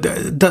though,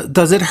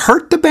 does it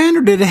hurt the band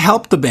or did it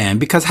help the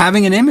band? Because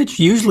having an image,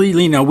 usually,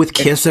 with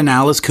Kiss and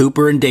Alice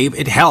Cooper and Dave,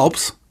 it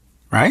helps,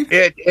 right?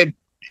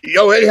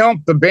 It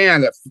helped the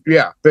band,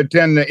 yeah. But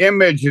then the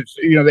image, it's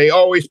they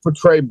always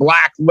portray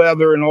black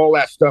leather and all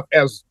that stuff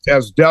as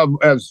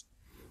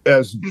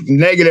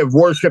negative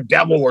worship,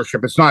 devil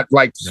worship. It's not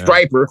like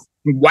Striper,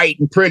 white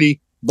and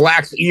pretty,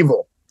 black's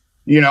evil.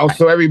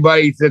 So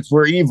everybody thinks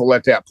we're evil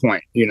at that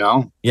point.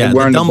 Yeah,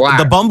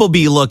 the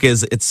Bumblebee look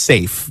it's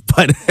safe,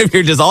 but if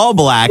you're just all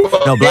black,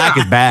 black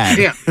is bad.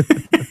 Yeah.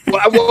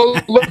 Well,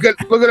 look at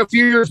a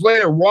few years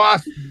later,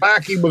 W.A.S.P.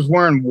 Blackie was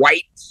wearing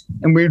white,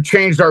 and we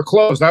changed our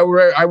clothes. I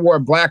wore a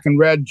black and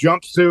red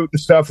jumpsuit and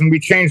stuff, and we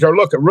changed our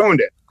look. It ruined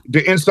it.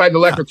 The Inside the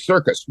Electric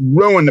Circus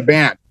ruined the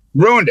band.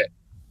 Ruined it.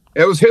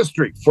 It was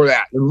history for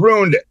that. It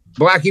ruined it.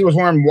 Blackie was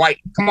wearing white.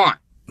 Come on.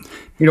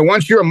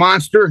 Once you're a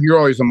monster, you're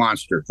always a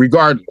monster,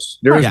 regardless.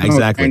 There is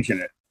no change in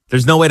it.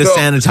 There's no way to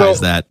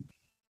sanitize that.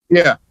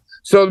 Yeah.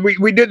 So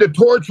we did the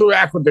torture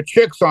act with the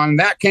chicks on, and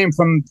that came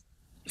from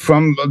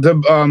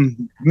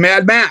the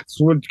Mad Max.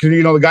 Because,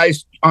 the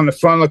guys on the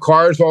front of the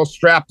cars all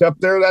strapped up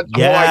there. That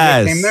whole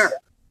idea came there.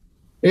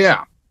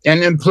 Yeah.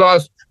 And then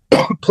plus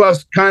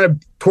kind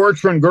of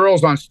torturing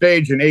girls on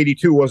stage in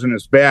 82 wasn't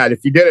as bad.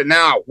 If you did it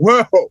now,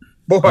 whoa,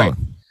 boy. Oh.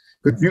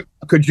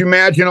 Could you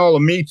imagine all the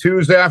Me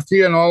Too's after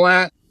you and all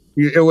that?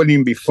 It wouldn't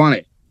even be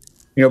funny.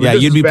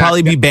 You'd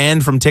probably be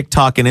banned from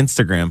TikTok and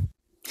Instagram.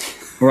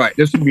 Right.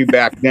 This would be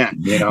back then.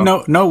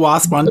 No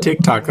W.A.S.P on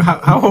TikTok.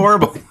 How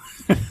horrible.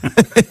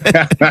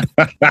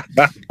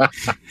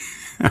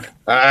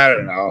 I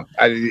don't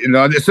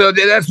know. So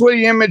that's where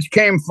the image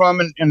came from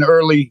in the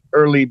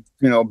early,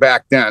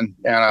 back then.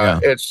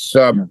 And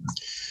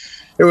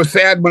it was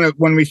sad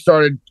when we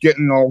started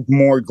getting all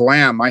more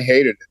glam. I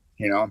hated it.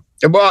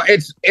 Well,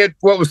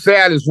 what was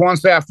sad is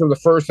once after the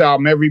first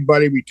album,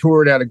 we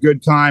toured, had a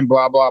good time,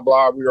 blah, blah,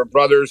 blah. We were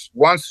brothers.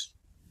 Once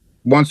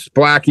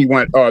Blackie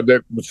went,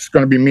 there was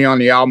going to be me on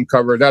the album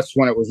cover. That's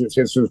when it was a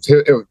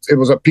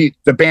piece.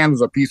 The band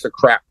was a piece of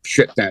crap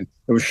shit. Then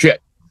it was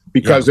shit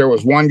because there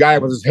was one guy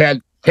with his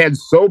head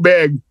so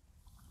big.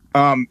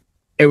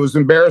 It was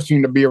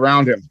embarrassing to be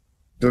around him.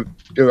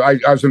 I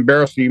was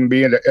embarrassed to even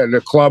be in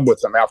the club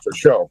with him after the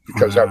show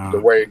because of the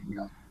way,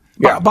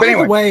 Yeah, by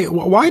the way,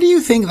 why do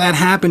you think that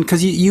happened?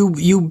 Because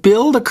you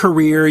build a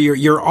career,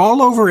 you're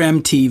all over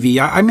MTV.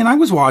 I mean, I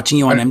was watching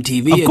you on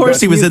MTV. Of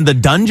course, he was in the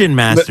Dungeon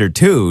Master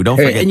too. Don't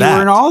forget that. And you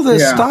were in all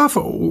this stuff.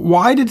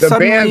 Why did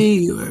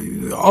suddenly?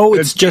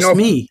 It's just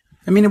me.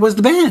 I mean, it was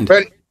the band.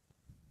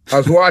 I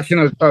was watching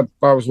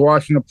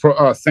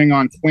a thing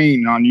on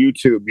Queen on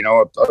YouTube.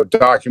 A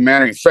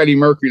documentary. Freddie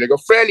Mercury. They go,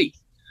 Freddie.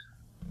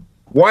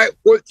 What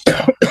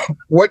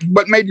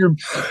made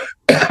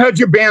how'd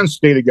your band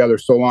stay together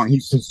so long? He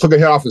took a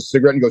hit off his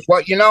cigarette and goes,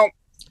 well,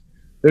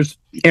 there's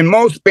in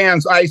most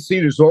bands I see,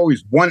 there's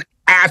always one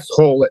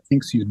asshole that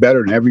thinks he's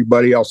better than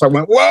everybody else. I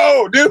went,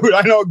 whoa, dude,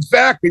 I know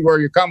exactly where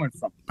you're coming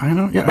from. I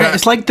know. Yeah.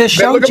 It's like this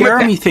show.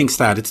 Jeremy thinks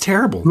that. It's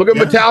terrible. Look at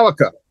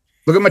Metallica.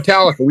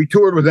 We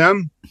toured with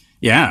them.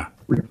 Yeah.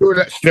 We toured,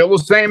 still the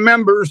same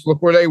members.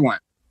 Look where they went.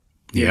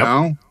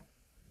 Yeah.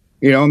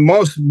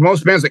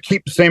 Most bands that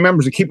keep the same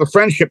members, that keep a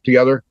friendship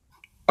together,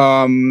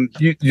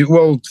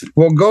 will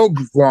go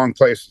long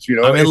places.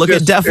 I mean, look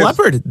at Def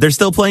Leppard; they're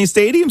still playing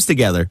stadiums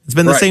together. It's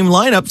been the same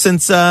lineup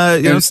since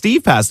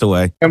Steve passed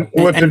away. And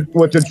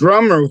with the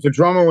drummer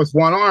with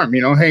one arm.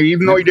 Hey,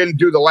 even though he didn't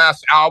do the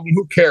last album,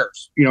 who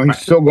cares? He's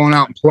still going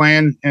out and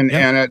playing, and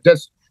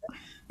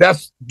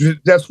that's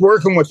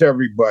working with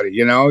everybody.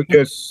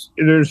 It's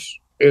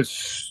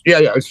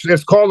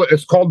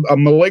called a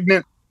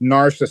malignant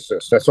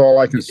narcissist. That's all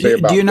I can say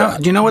about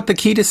that. Do you know what the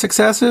key to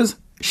success is?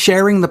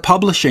 Sharing the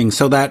publishing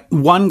so that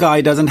one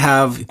guy doesn't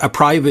have a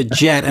private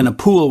jet and a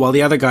pool while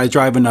the other guy's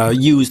driving a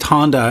used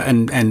Honda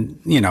and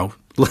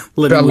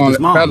living with his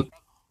mom.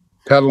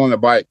 Pedal on the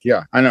bike.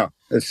 Yeah, I know.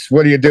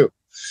 What do you do?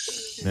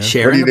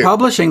 Sharing and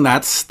publishing,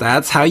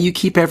 that's how you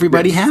keep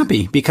everybody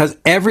happy, because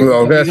I'm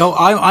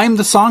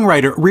the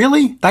songwriter.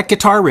 Really? That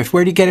guitar riff,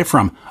 where did you get it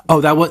from?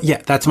 Oh,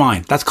 that's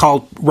mine. That's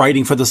called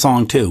writing for the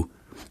song too.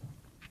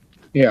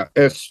 Yeah,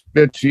 it's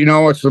a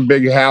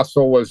big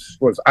hassle was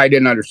I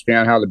didn't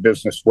understand how the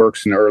business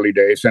works in the early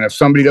days. And if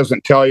somebody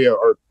doesn't tell you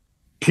or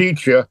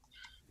teach you,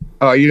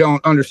 you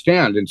don't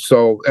understand. And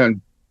so,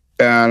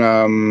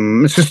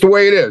 it's just the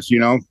way it is,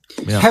 Yeah.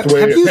 Have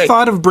you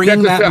thought of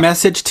bringing that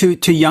message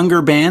to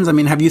younger bands? I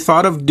mean, have you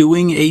thought of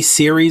doing a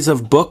series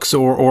of books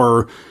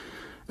or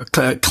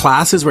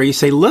classes where you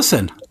say,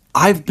 listen,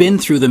 I've been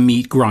through the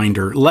meat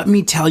grinder. Let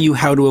me tell you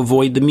how to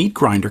avoid the meat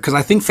grinder. Because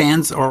I think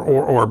fans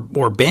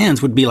or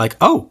bands would be like,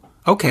 oh,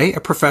 okay, a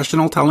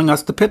professional telling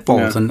us the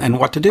pitfalls and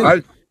what to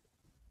do.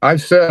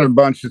 I've said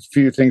a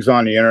few things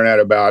on the internet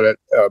about it.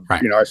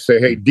 Right. I say,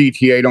 hey,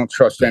 DTA, don't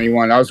trust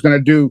anyone. I was going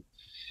to do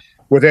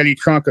with Eddie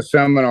Trunk a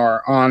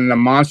seminar on the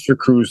Monster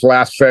Cruise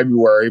last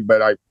February,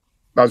 but I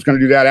was going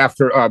to do that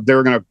after they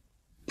were going to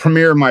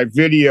premiere my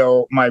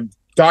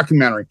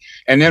documentary,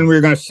 and then we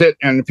were going to sit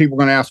and people were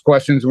going to ask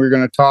questions. We were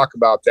going to talk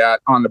about that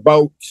on the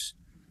boats.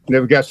 They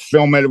would guess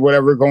film it,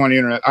 whatever, go on the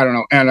internet. I don't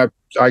know. And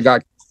I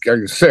got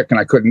sick and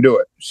I couldn't do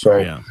it.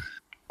 So,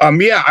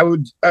 I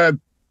would.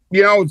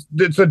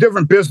 It's a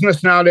different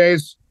business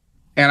nowadays,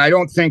 and I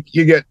don't think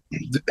you get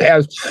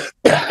as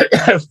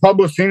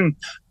publishing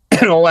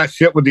and all that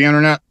shit with the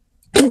internet.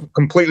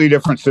 Completely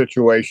different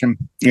situation.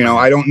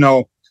 I don't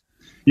know.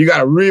 You got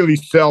to really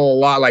sell a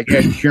lot like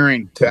Ed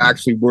Sheeran to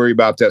actually worry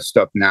about that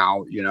stuff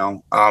now,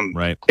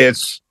 Right.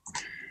 It's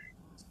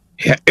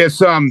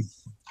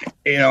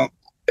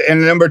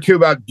and number two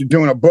about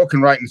doing a book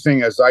and writing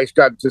thing is I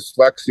got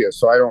dyslexia,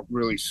 so I don't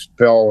really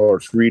spell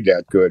or read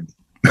that good.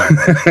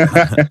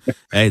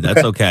 Hey,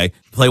 that's okay.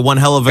 Play one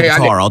hell of a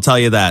guitar, I'll tell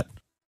you that.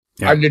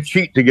 I had to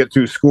cheat to get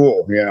through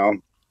school,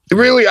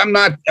 Really, I'm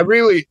not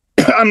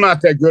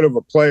that good of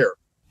a player.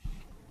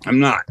 I'm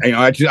not.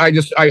 I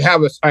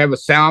have a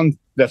sound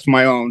that's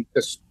my own.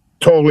 It's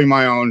totally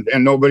my own,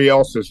 and nobody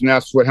else's. And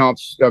that's what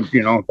helps. I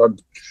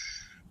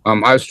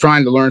was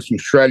trying to learn some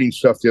shredding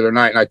stuff the other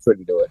night, and I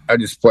couldn't do it. I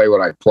just play what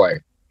I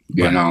play.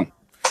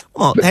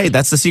 Well, hey,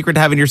 that's the secret to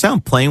having your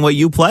sound. Playing what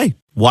you play.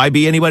 Why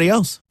be anybody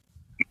else?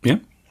 Yeah.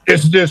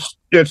 It's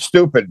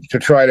stupid to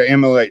try to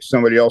emulate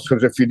somebody else,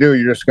 because if you do,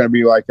 you're just going to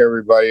be like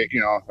everybody.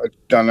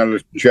 Another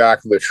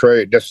jack of the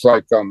trade. Just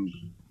like the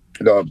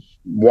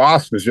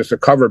W.A.S.P is just a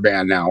cover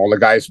band now. All the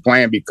guys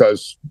playing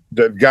because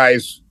the guy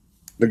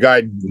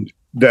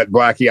that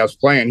Blackie has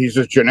playing, he's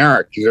just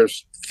generic.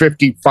 There's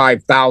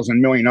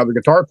 55,000 million other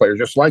guitar players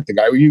just like the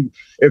guy.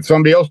 If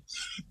somebody else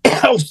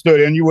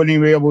stood in, you wouldn't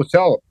even be able to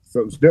tell it.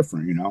 So it's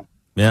different,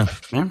 Yeah.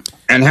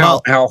 And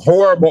how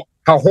horrible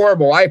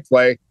I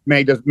play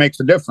makes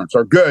a difference,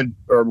 or good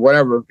or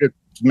whatever. It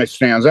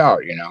stands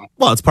out,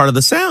 Well, it's part of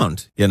the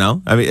sound, I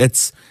mean,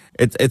 it's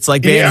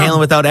like Van Halen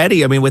without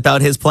Eddie. I mean,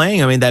 without his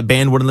playing, I mean, that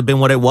band wouldn't have been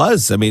what it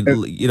was. I mean,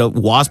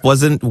 W.A.S.P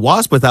wasn't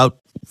W.A.S.P without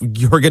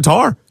your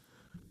guitar.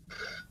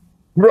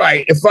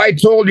 Right. If I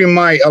told you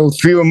a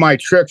few of my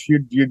tricks,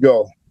 you'd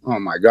go, "Oh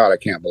my God, I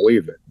can't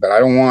believe it." But I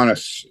don't want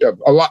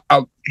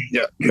to.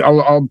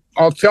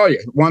 I'll tell you.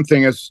 One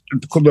thing is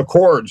the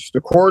chords. The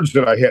chords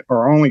that I hit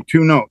are only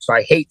 2 notes.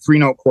 I hate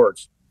 3-note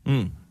chords.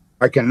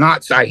 I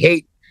cannot. I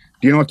hate.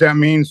 Do you know what that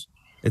means?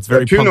 It's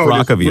very punk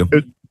rock of you.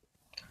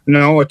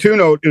 No, a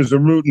 2-note is a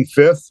root and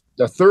fifth.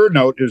 The third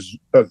note is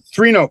a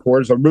 3-note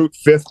chord is a root,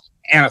 fifth,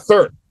 and a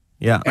third.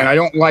 Yeah. And I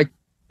don't like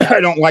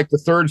the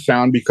third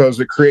sound because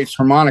it creates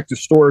harmonic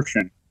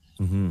distortion.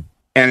 Mm-hmm.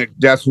 And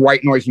that's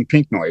white noise and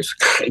pink noise.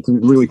 It's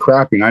really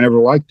crappy, and I never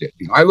liked it.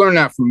 I learned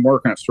that from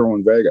working at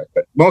Sterling Vega.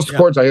 But most of the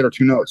chords I hit are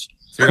 2 notes.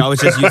 So you're always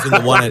just using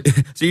the one.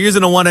 So you're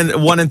using a one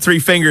and 3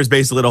 fingers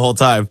basically the whole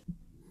time.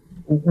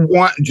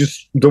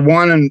 Just the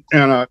one and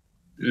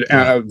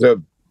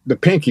the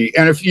pinky.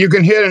 And if you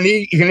can hit an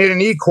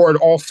E chord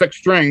all 6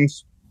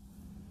 strings,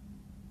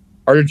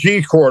 or a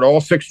G chord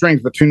all 6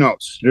 strings with 2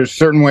 notes. There's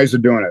certain ways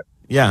of doing it.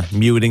 Yeah,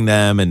 muting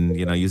them and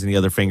using the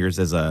other fingers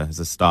as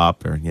a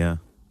stop Yeah,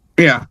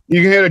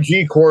 you can hit a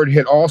G chord,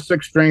 hit all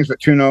 6 strings with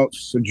 2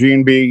 notes, a G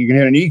and B. You can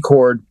hit an E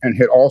chord and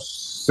hit all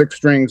 6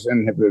 strings,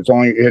 and it's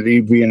only hit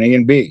E, B, and E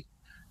and B.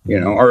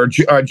 Or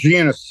a G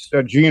and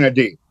a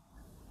D.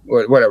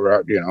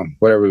 Whatever,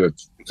 whatever the.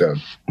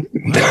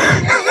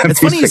 It's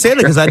funny you say that,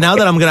 because now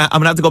that I'm gonna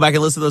have to go back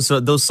and listen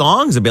to those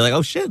songs and be like,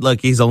 oh shit, look,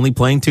 he's only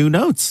playing 2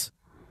 notes.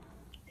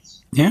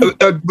 Yeah,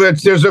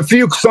 but there's a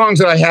few songs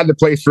that I had to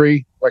play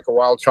 3, like a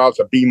Wild Child's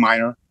a B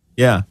minor.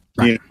 Yeah,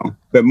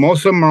 but most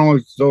of them are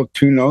only still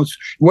 2 notes.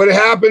 What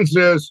happens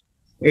is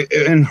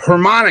in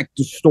harmonic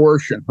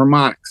distortion,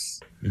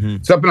 harmonics. Mm-hmm.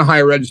 It's up in a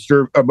higher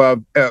register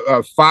above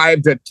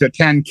 5 to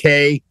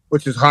 10K,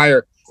 which is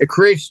higher. It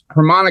creates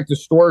harmonic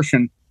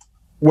distortion,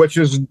 which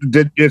is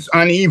it's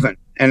uneven,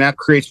 and that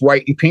creates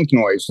white and pink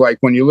noise. Like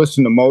when you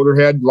listen to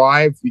Motorhead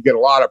live, you get a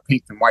lot of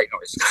pink and white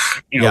noise.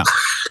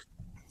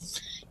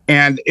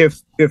 And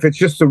if it's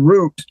just a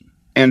root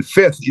and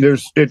fifth,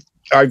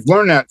 I've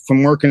learned that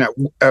from working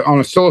on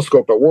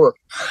oscilloscope at work.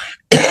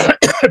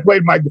 I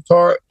played my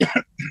guitar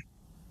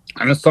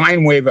on a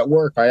sine wave at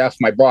work. I asked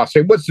my boss,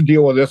 "Hey, what's the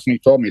deal with this?" And he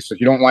told me, he says,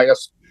 "You don't like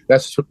us?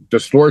 That's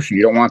distortion.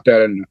 You don't want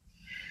that."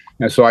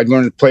 And so I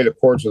learned to play the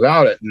chords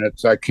without it. And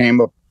I came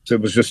up,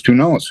 it was just 2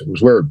 notes. It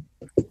was weird.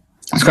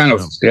 It's kind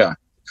of, yeah.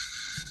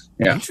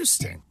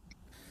 Interesting.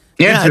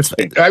 Yeah,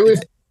 interesting. I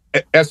was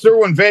at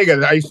Sirwin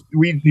Vega.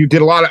 You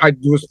did a lot of. I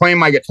was playing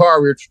my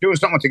guitar. We were doing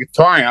something with the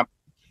guitar amp,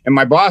 and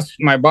my boss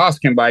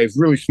came by. He's a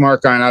really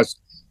smart guy, and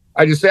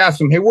I just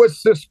asked him, "Hey,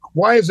 what's this?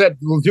 Why is that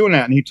doing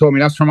that?" And he told me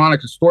that's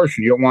harmonic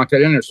distortion. You don't want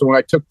that in there. So when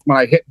I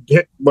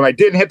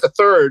didn't hit the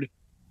third,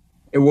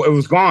 it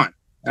was gone.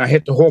 And I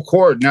hit the whole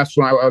chord, and that's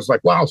when I was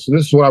like, "Wow, so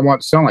this is what I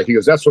want to sound like." He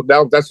goes, "That's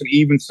an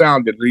even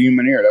sound to the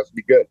human ear. That would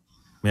be good."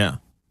 Yeah.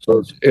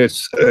 So it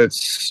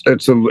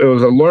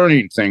was a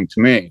learning thing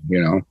to me,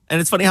 you know. And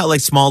it's funny how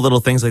like small little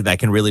things like that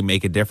can really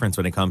make a difference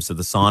when it comes to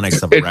the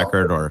sonics of a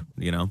record, or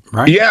you know.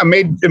 Right? Yeah,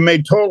 it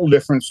made total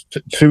difference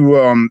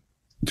to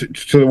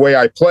the way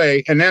I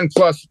play, and then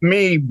plus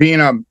me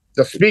being a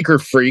speaker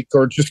freak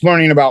or just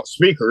learning about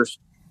speakers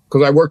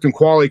because I worked in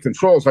quality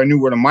control, so I knew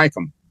where to mic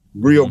them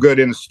real good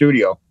in the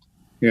studio.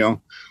 You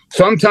know,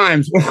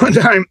 sometimes one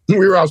time I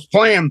was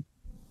playing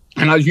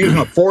and I was using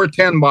a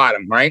 410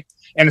 bottom, right?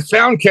 And the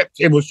sound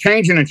it was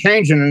changing and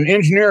changing. And the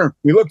engineer,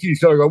 we looked at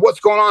each other and go,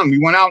 "What's going on?" We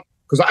went out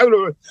because I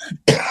would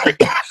have,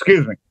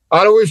 excuse me,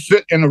 I'd always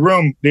sit in the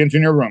room, the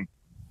engineer room,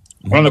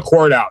 run the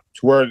cord out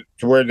to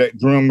where the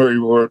room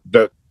or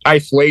the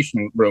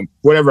isolation room,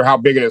 whatever, how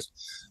big it is.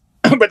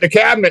 But the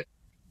cabinet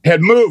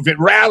had moved. It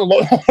rattled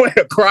all the way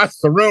across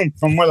the room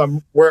from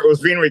where it was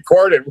being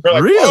recorded. We're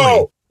like, really?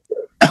 Whoa.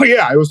 Oh,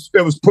 yeah, it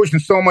was pushing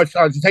so much.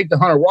 I was take the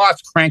 100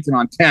 watts, cranked it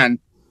on 10.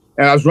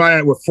 And I was running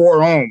it with 4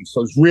 ohms,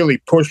 so I was really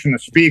pushing the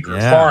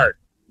speakers hard,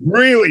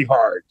 really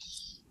hard.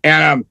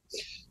 And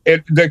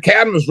the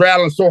cabinet was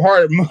rattling so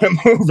hard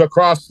it moved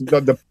across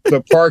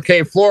the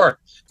parquet floor.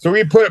 So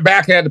we put it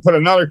back and had to put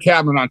another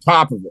cabinet on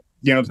top of it,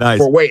 you know, nice.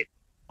 for weight.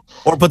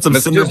 Or put some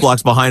cinder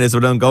blocks behind it so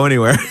it doesn't go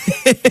anywhere.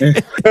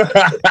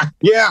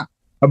 Yeah,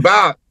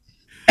 but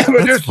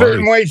there's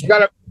certain ways you got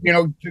to, you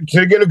know,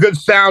 to get a good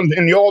sound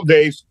in the old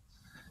days.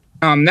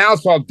 Now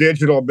it's all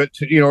digital, but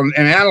in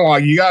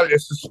analog,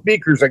 it's the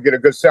speakers that get a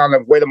good sound. The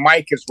way the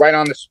mic is right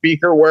on the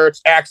speaker, where it's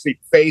actually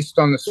faced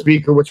on the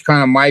speaker, which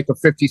kind of mic, a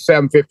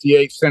 57,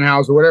 58,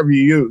 Sennheiser, whatever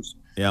you use.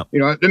 Yeah. You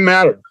know, it didn't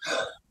matter.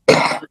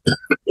 Wait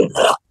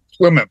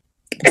a minute.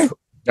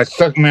 That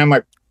sucked, man.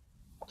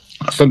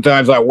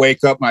 Sometimes I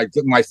wake up,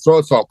 my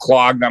throat's all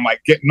clogged, and I'm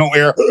like, getting no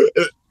air.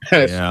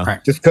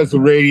 Just because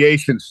of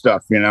radiation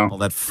stuff, you know. All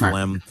that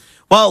phlegm.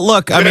 Well,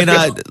 look, I mean,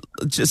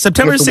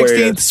 September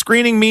 16th,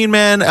 screening Mean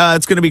Man.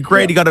 It's going to be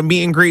great. You got a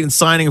meet and greet and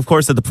signing, of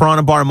course, at the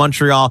Piranha Bar in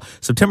Montreal.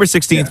 September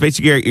 16th,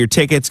 basically your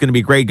ticket's going to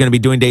be great. Going to be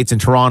doing dates in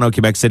Toronto,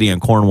 Quebec City, and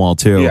Cornwall,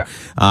 too.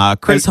 Yeah.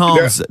 Chris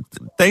Holmes,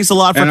 thanks a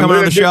lot for coming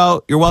on the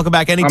show. You're welcome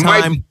back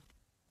anytime.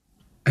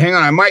 Hang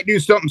on, I might do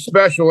something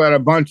special at a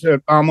bunch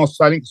of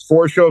almost, I think it's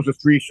 4 shows or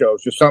 3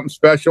 shows. Just something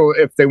special.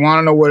 If they want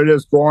to know what it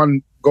is, go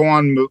on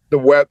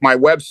my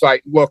website,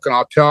 look, and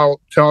I'll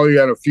tell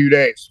you in a few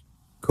days.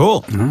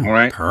 Cool. All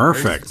right.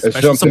 Perfect.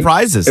 Special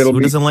surprises. Who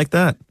doesn't like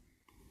that?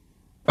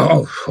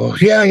 Oh,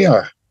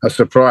 yeah. A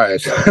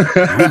surprise.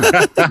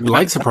 We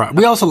like surprise.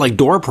 We also like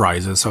door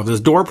prizes. So if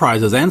there's door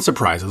prizes and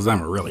surprises, then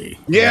we're really...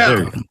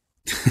 Yeah.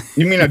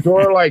 You mean a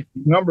door like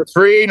number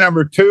 3,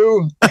 number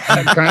 2?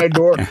 That kind of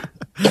door.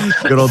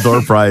 Good old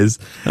door prize.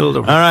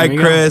 All right,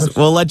 Chris.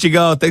 We'll let you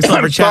go. Thanks a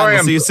lot for chatting.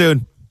 We'll see you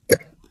soon.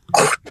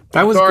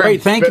 That was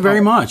great. Thank you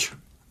very much.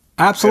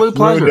 Absolute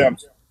pleasure. Really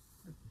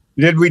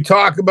did we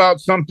talk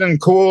about something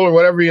cool or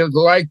whatever you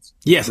liked?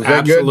 Yes,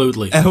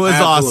 absolutely. It was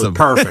awesome.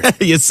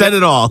 Perfect. You said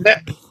it all.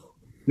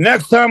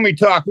 Next time we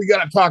talk, we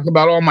got to talk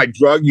about all my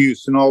drug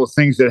use and all the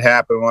things that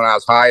happened when I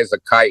was high as a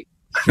kite.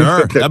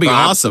 Sure, that'd be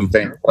awesome.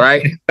 Thing,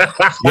 right?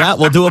 Yeah,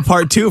 we'll do a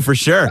part 2 for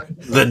sure.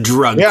 The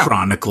Drug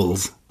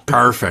Chronicles.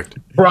 Perfect.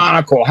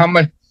 Chronicle. How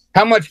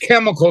much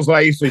chemicals I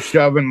used to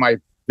shove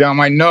down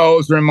my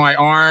nose or in my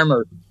arm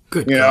or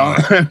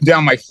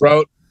down my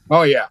throat.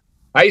 Oh yeah.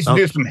 I used to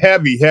do some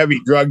heavy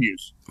drug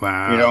use.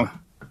 Wow. You know,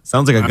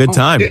 sounds like a good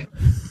time.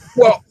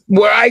 Well,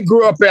 where I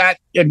grew up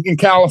in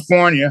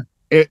California,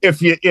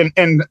 if you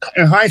in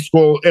high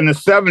school in the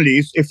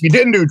 70s, if you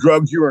didn't do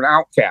drugs, you were an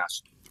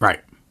outcast.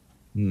 Right.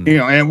 You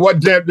know,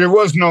 and there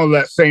was no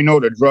that say no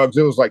to drugs.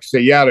 It was like say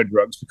yeah to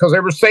drugs because they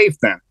were safe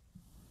then.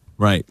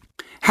 Right.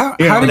 How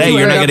did you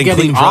you're end not up getting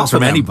clean drugs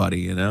from them?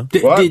 anybody, you know?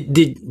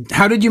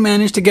 How did you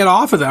manage to get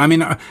off of them? I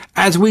mean,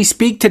 as we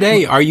speak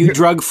today, are you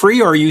drug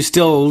free or are you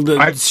still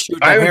I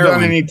haven't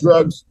done any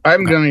drugs. I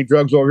haven't done any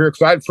drugs over here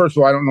because first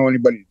of all, I don't know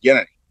anybody to get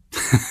any.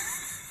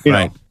 You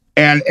know?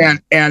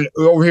 And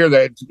over here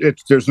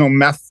there's no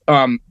meth.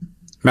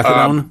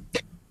 Methadone.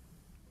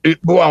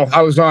 Well,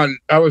 I was on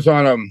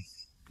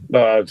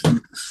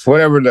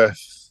whatever the.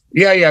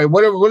 Yeah.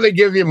 Whatever. What do they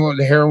give you?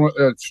 The heroin,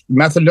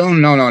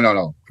 methadone? No.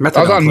 Methadone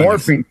I was on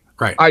morphine.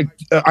 Right. I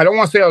don't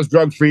want to say I was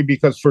drug free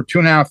because for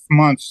 2.5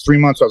 months, 3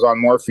 months, I was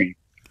on morphine.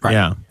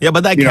 Right. Yeah,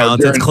 but that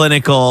counts. It's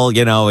clinical.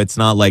 It's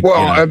not like.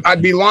 Well,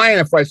 I'd be lying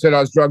if I said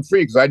I was drug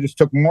free because I just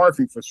took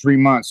morphine for 3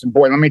 months, and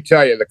boy, let me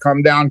tell you, the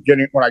come down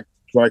when I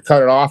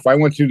cut it off, I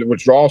went through the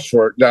withdrawal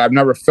sort that I've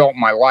never felt in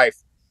my life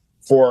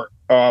for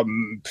about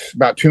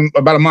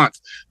a month.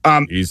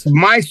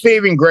 My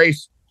saving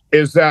grace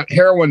is that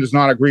heroin does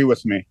not agree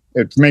with me.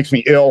 It makes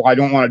me ill. I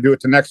don't want to do it.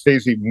 The next day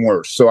is even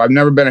worse. So I've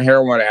never been a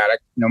heroin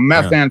addict.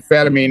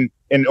 Methamphetamine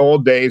in the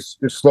old days,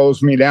 it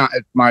slows me down.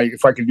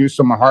 If I can do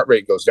so, my heart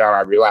rate goes down. I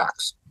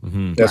relax.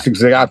 Mm-hmm. That's the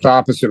exact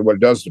opposite of what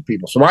it does to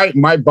people. So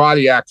my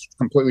body acts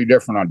completely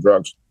different on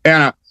drugs.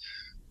 And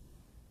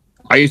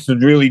I used to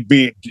really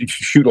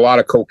shoot a lot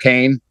of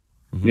cocaine.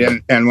 Mm-hmm.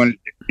 And when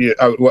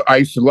I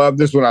used to love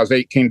this when I was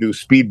 18, do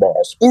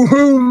speedballs.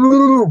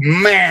 Ooh,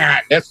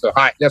 man, that's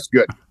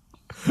good.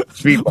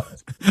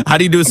 Speedballs. How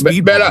do you do a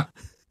speedball? Better.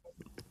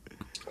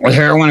 With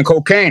heroin and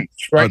cocaine,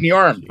 right in the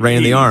arm. Right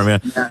in the arm, yeah.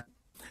 See,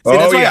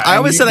 that's why I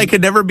always said I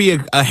could never be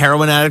a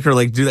heroin addict or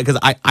do that because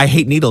I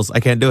hate needles. I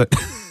can't do it.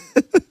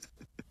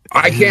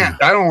 I can't.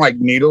 I don't like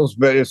needles,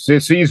 but it's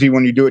easy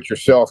when you do it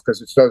yourself because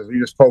you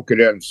just poke it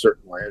in a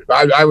certain way.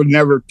 I would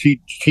never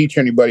teach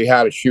anybody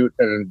how to shoot,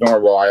 and nor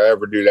will I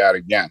ever do that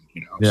again.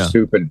 It's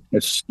stupid.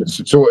 It's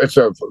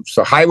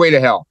a highway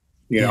to hell.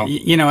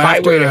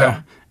 Highway to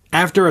hell.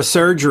 After a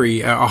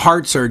surgery, a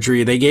heart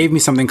surgery, they gave me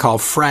something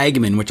called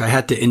Fragmin, which I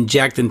had to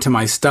inject into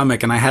my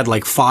stomach, and I had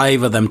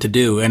 5 of them to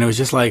do, and it was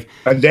just like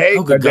a day,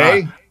 a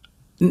day.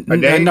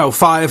 No,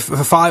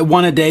 5,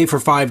 1 a day for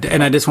 5 days,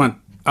 and I just went,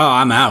 oh,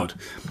 I'm out.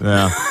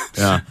 Yeah.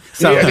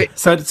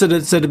 So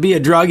to be a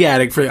drug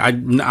addict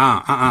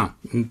no.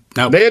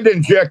 They had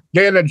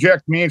to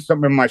inject me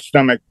something in my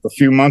stomach a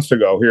few months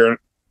ago here.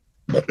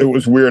 It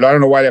was weird. I don't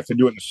know why they have to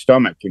do it in the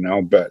stomach,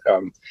 but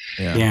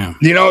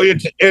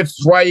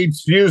it's why you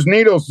use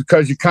needles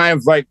because you kind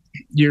of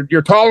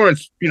your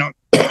tolerance,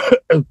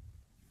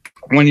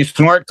 when you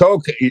snort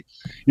coke, you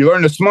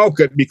learn to smoke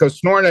it because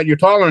snorting it, your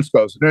tolerance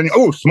goes. And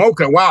then,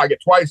 smoking it, wow, I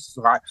get twice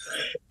as high.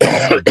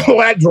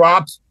 That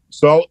drops.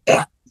 So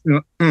the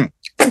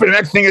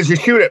next thing is you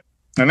shoot it.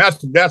 And that's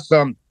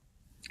the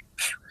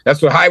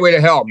highway to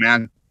hell,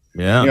 man.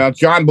 Yeah.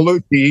 John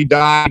Belushi,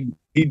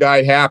 he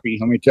died happy,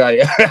 let me tell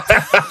you.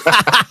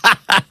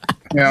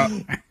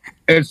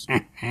 It's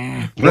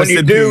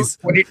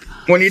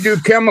when you do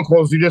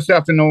chemicals, you just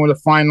have to know where the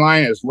fine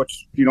line is,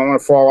 which you don't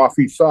want to fall off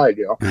each side,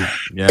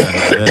 Yeah.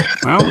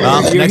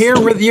 Well,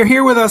 you're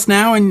here with us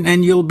now,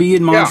 and you'll be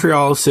in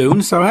Montreal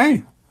soon. So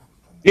hey,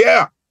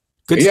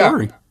 good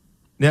story.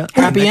 Yeah,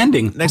 happy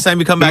ending. Next time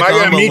you come back, am I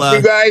going to meet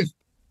you guys?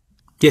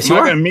 Yes, you are.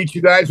 Am I going to meet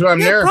you guys when I'm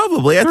there?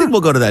 Probably. I think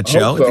we'll go to that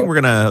show. I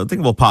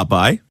think we'll pop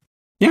by.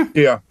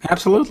 Yeah,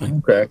 absolutely.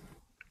 Okay,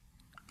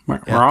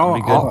 we're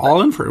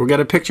all in for it. We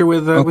got a picture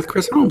with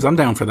Chris Holmes. I'm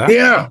down for that.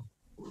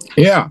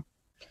 Yeah.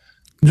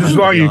 Just as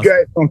long as you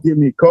guys don't give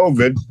me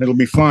COVID, it'll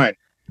be fine.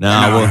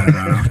 No.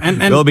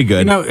 And it'll be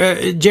good.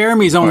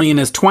 Jeremy's only in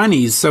his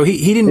 20s, so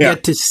he didn't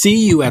get to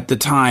see you at the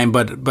time.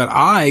 But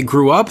I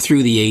grew up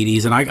through the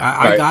 80s, and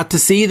I got to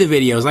see the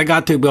videos. I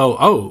got to go,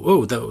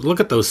 look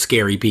at those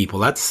scary people.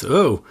 Let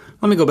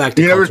me go back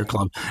to Culture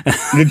Club.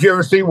 Did you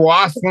ever see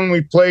W.A.S.P when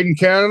we played in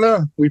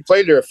Canada? We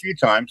played there a few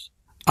times.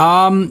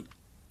 I'm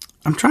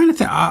trying to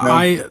think.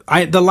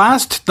 The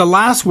last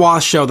W.A.S.P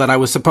show that I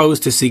was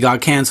supposed to see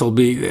got canceled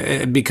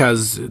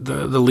because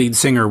the lead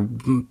singer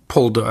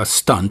pulled a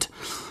stunt.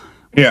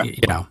 Yeah,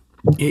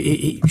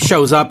 he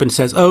shows up and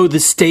says, "Oh, the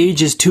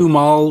stage is too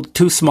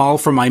small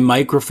for my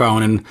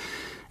microphone,"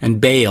 and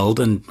bailed.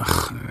 And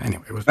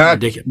anyway, it was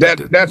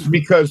ridiculous. That's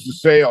because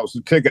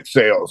the ticket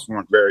sales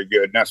weren't very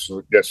good. That's.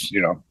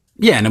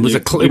 Yeah, and it was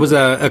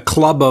a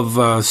club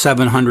of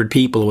 700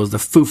 people. It was the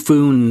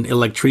Foufoune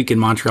Electrique in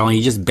Montreal, and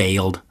he just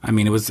bailed. I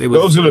mean, those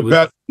are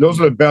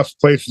the best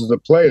places to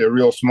play. The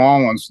real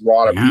small ones, a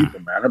lot of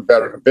people, man. They're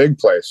better than a big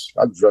place.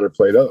 I'd rather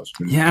play those.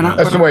 Yeah,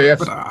 that's the way.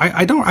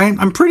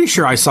 I'm pretty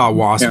sure I saw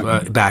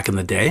W.A.S.P back in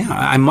the day.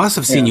 I must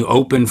have seen you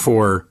open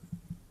for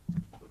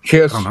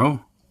Kiss. I don't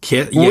know.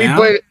 Kiss. Well, we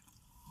played.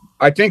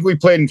 I think we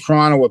played in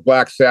Toronto with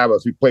Black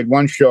Sabbath. We played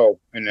one show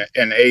in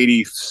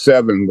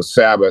 '87 with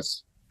Sabbath.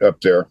 Up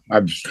there,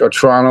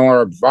 Toronto,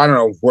 or I don't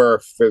know where.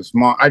 If it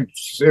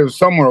was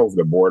somewhere over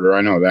the border.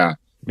 I know that.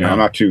 I'm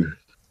not too.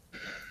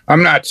 I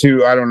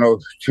don't know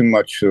too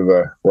much of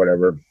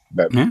whatever.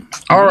 But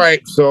all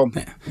right, so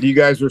you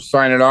guys are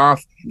signing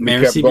off. We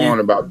kept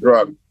going about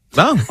drugs.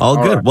 Oh, all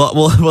good. Right.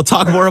 We'll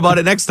talk more about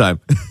it next time.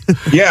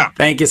 Yeah.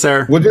 Thank you,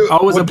 sir.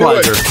 Always a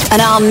pleasure.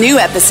 An all-new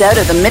episode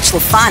of The Mitch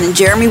LaFon and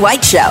Jeremy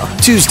White Show.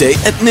 Tuesday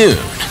at noon.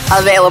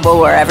 Available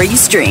wherever you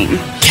stream.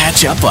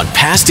 Catch up on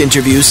past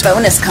interviews,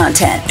 bonus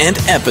content, and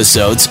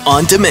episodes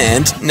on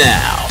demand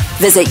now.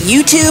 Visit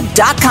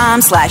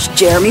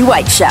youtube.com/Jeremy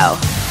White Show.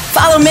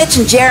 Follow Mitch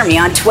and Jeremy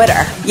on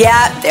Twitter.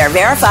 Yeah, they're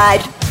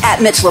verified.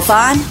 @Mitch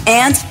LaFon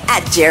and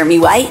 @Jeremy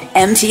White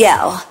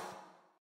MTL.